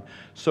time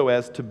so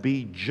as to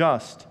be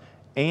just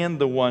and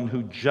the one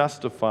who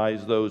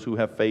justifies those who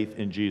have faith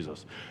in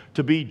Jesus.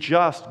 To be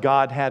just,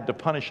 God had to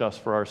punish us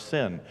for our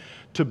sin.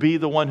 To be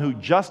the one who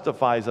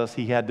justifies us,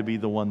 He had to be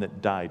the one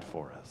that died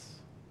for us.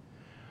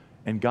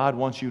 And God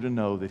wants you to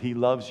know that He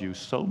loves you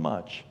so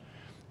much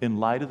in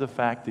light of the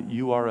fact that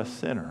you are a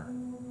sinner,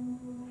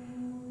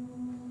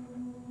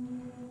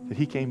 that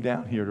He came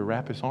down here to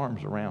wrap His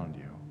arms around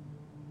you.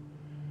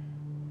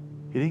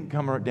 He didn't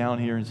come down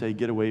here and say,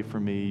 "Get away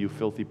from me, you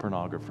filthy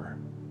pornographer."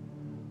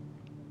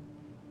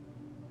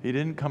 He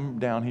didn't come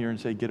down here and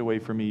say, "Get away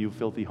from me, you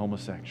filthy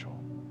homosexual."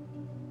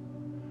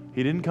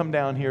 He didn't come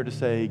down here to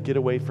say, "Get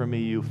away from me,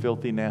 you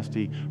filthy,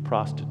 nasty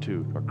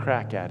prostitute or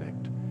crack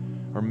addict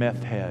or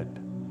meth head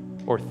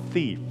or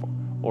thief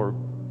or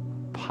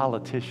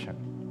politician."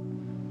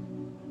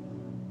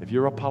 If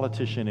you're a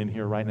politician in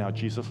here right now,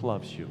 Jesus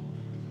loves you.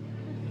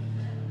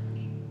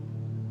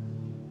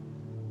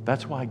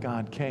 That's why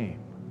God came.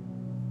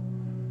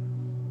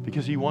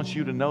 Because He wants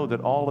you to know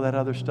that all of that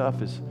other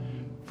stuff is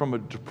from a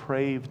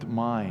depraved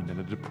mind and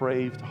a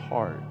depraved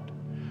heart.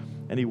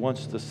 And He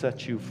wants to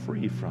set you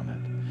free from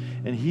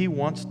it. And He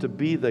wants to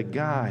be the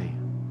guy.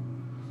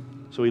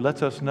 So He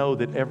lets us know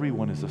that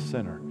everyone is a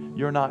sinner.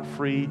 You're not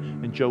free,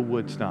 and Joe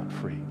Wood's not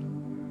free.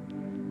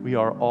 We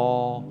are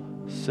all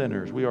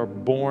sinners. We are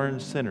born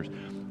sinners.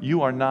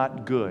 You are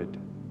not good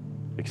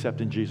except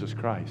in Jesus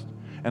Christ.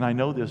 And I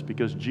know this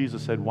because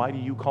Jesus said, "Why do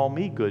you call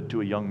me good?"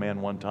 to a young man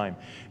one time.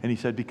 And He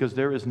said, "Because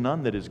there is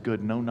none that is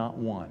good, no, not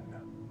one."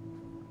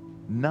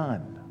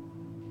 None.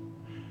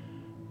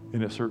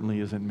 And it certainly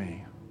isn't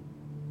me,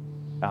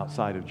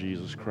 outside of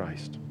Jesus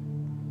Christ.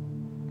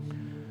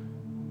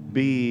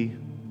 B,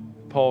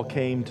 Paul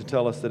came to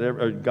tell us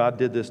that God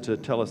did this to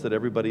tell us that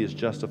everybody is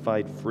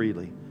justified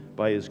freely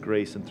by His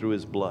grace and through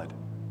His blood.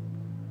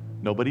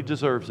 Nobody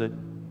deserves it.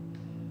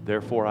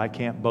 Therefore, I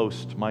can't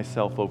boast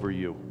myself over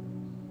you.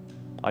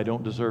 I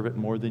don't deserve it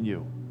more than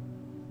you.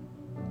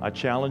 I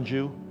challenge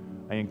you,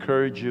 I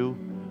encourage you,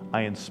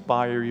 I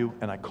inspire you,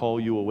 and I call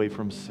you away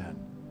from sin.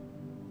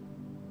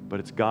 But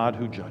it's God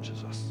who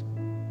judges us.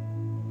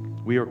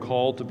 We are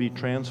called to be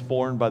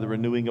transformed by the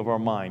renewing of our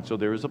mind. So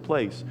there is a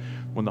place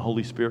when the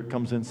Holy Spirit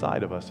comes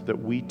inside of us that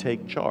we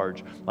take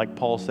charge. Like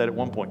Paul said at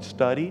one point,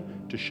 study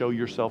to show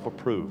yourself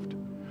approved.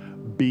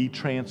 Be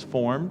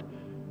transformed.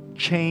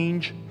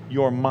 Change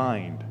your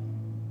mind.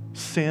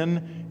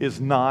 Sin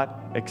is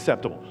not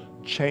acceptable.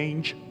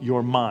 Change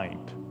your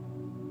mind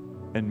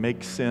and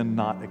make sin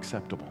not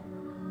acceptable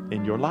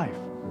in your life.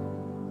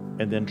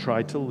 And then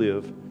try to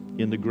live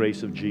in the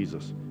grace of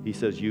Jesus. He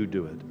says, you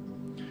do it.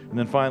 And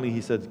then finally,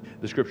 he said,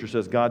 the scripture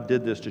says, God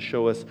did this to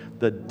show us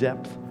the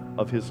depth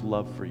of His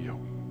love for you.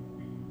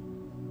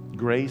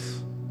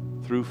 Grace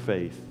through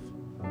faith.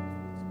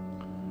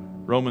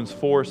 Romans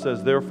 4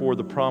 says, therefore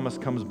the promise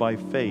comes by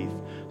faith,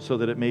 so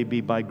that it may be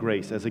by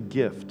grace as a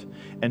gift,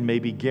 and may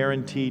be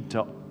guaranteed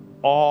to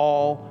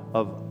all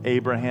of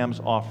Abraham's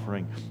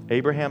offspring.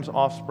 Abraham's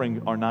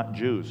offspring are not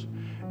Jews.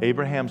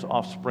 Abraham's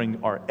offspring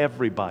are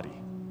everybody.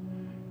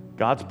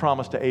 God's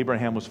promise to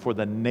Abraham was for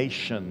the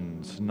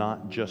nations,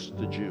 not just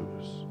the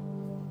Jews.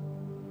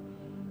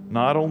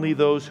 Not only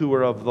those who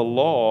are of the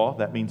law,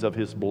 that means of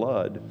His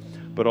blood,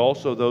 but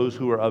also those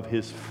who are of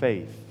His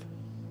faith.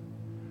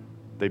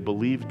 They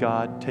believed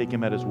God, take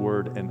Him at His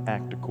word, and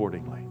act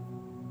accordingly.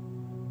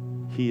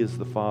 He is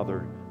the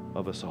Father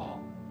of us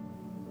all.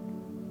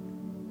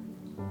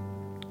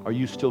 Are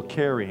you still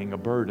carrying a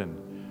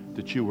burden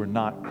that you were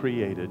not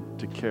created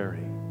to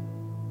carry?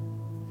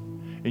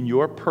 In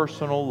your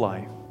personal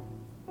life,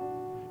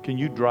 can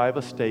you drive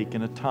a stake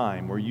in a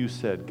time where you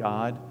said,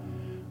 God,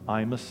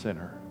 I'm a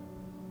sinner.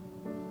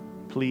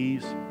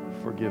 Please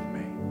forgive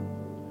me.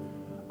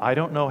 I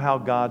don't know how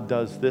God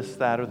does this,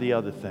 that, or the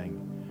other thing,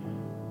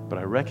 but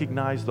I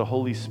recognize the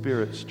Holy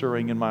Spirit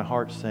stirring in my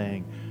heart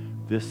saying,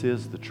 this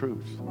is the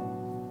truth.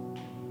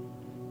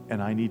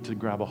 And I need to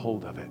grab a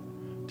hold of it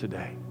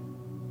today.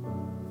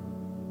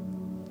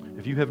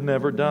 If you have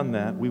never done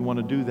that, we want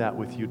to do that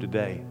with you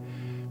today.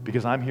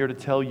 Because I'm here to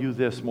tell you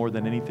this more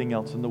than anything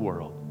else in the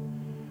world.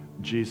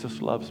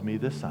 Jesus loves me,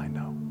 this I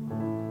know.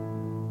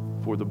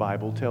 For the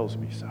Bible tells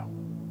me so.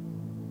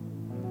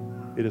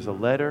 It is a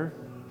letter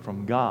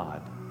from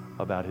God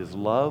about His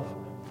love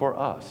for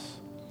us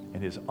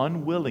and His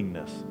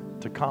unwillingness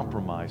to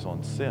compromise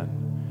on sin.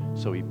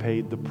 So He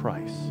paid the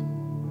price.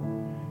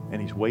 And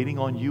He's waiting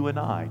on you and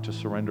I to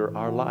surrender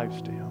our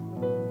lives to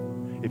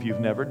Him. If you've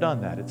never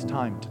done that, it's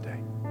time today.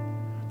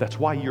 That's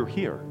why you're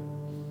here.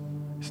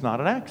 It's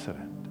not an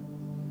accident.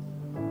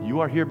 You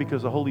are here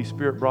because the Holy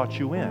Spirit brought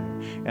you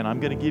in. And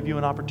I'm going to give you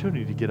an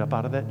opportunity to get up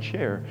out of that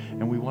chair,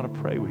 and we want to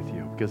pray with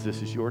you because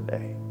this is your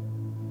day.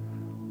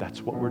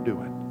 That's what we're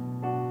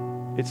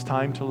doing. It's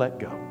time to let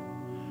go.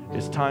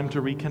 It's time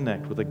to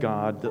reconnect with a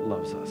God that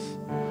loves us.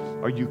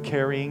 Are you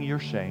carrying your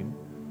shame?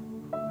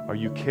 Are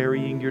you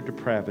carrying your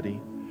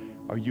depravity?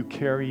 Are you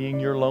carrying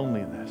your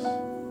loneliness?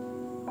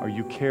 Are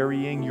you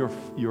carrying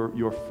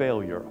your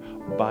failure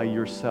by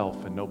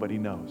yourself and nobody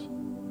knows?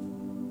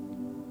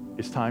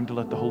 It's time to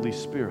let the Holy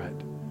Spirit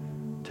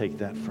take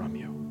that from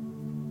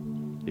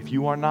you. if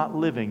you are not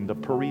living the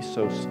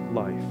perissos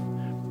life,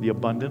 the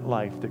abundant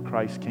life that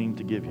Christ came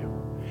to give you,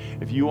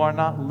 if you are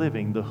not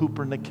living the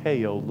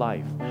hupernikeo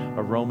life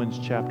of Romans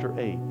chapter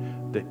 8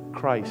 that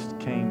Christ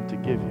came to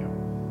give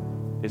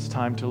you, it's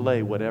time to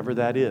lay whatever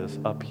that is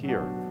up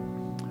here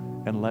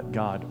and let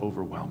God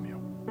overwhelm you.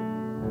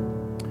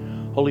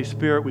 Holy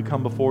Spirit, we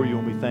come before you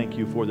and we thank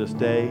you for this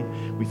day.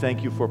 We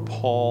thank you for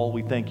Paul.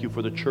 We thank you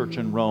for the church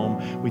in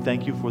Rome. We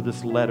thank you for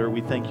this letter.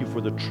 We thank you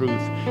for the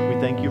truth. We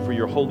thank you for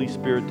your Holy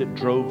Spirit that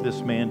drove this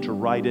man to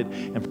write it,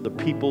 and for the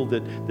people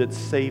that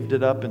saved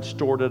it up and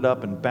stored it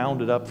up and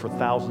bound it up for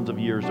thousands of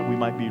years that we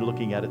might be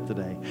looking at it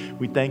today.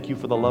 We thank you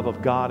for the love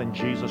of God and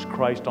Jesus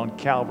Christ on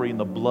Calvary and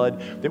the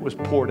blood that was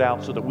poured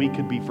out so that we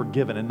could be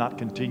forgiven and not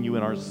continue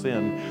in our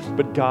sin.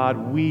 But God,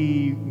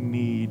 we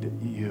need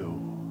you.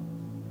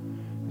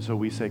 So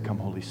we say, come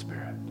Holy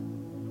Spirit,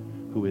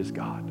 who is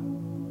God.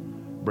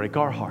 Break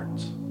our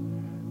hearts.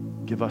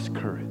 Give us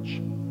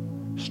courage.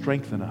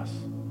 Strengthen us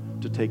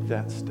to take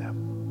that step.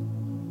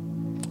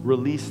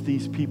 Release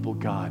these people,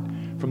 God,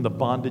 from the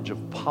bondage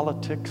of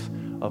politics,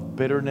 of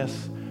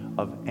bitterness,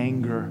 of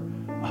anger,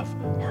 of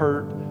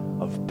hurt,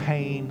 of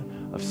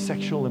pain, of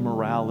sexual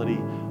immorality,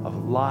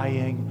 of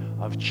lying,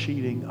 of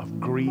cheating, of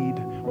greed,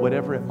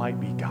 whatever it might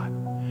be,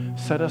 God.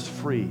 Set us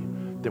free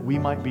that we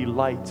might be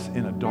lights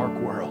in a dark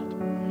world.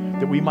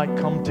 That we might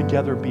come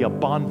together, be a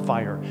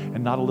bonfire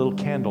and not a little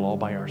candle all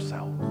by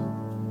ourselves.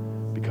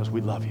 Because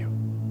we love you.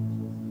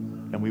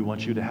 And we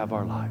want you to have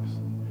our lives.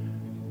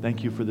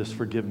 Thank you for this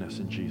forgiveness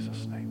in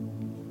Jesus'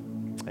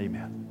 name.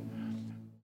 Amen.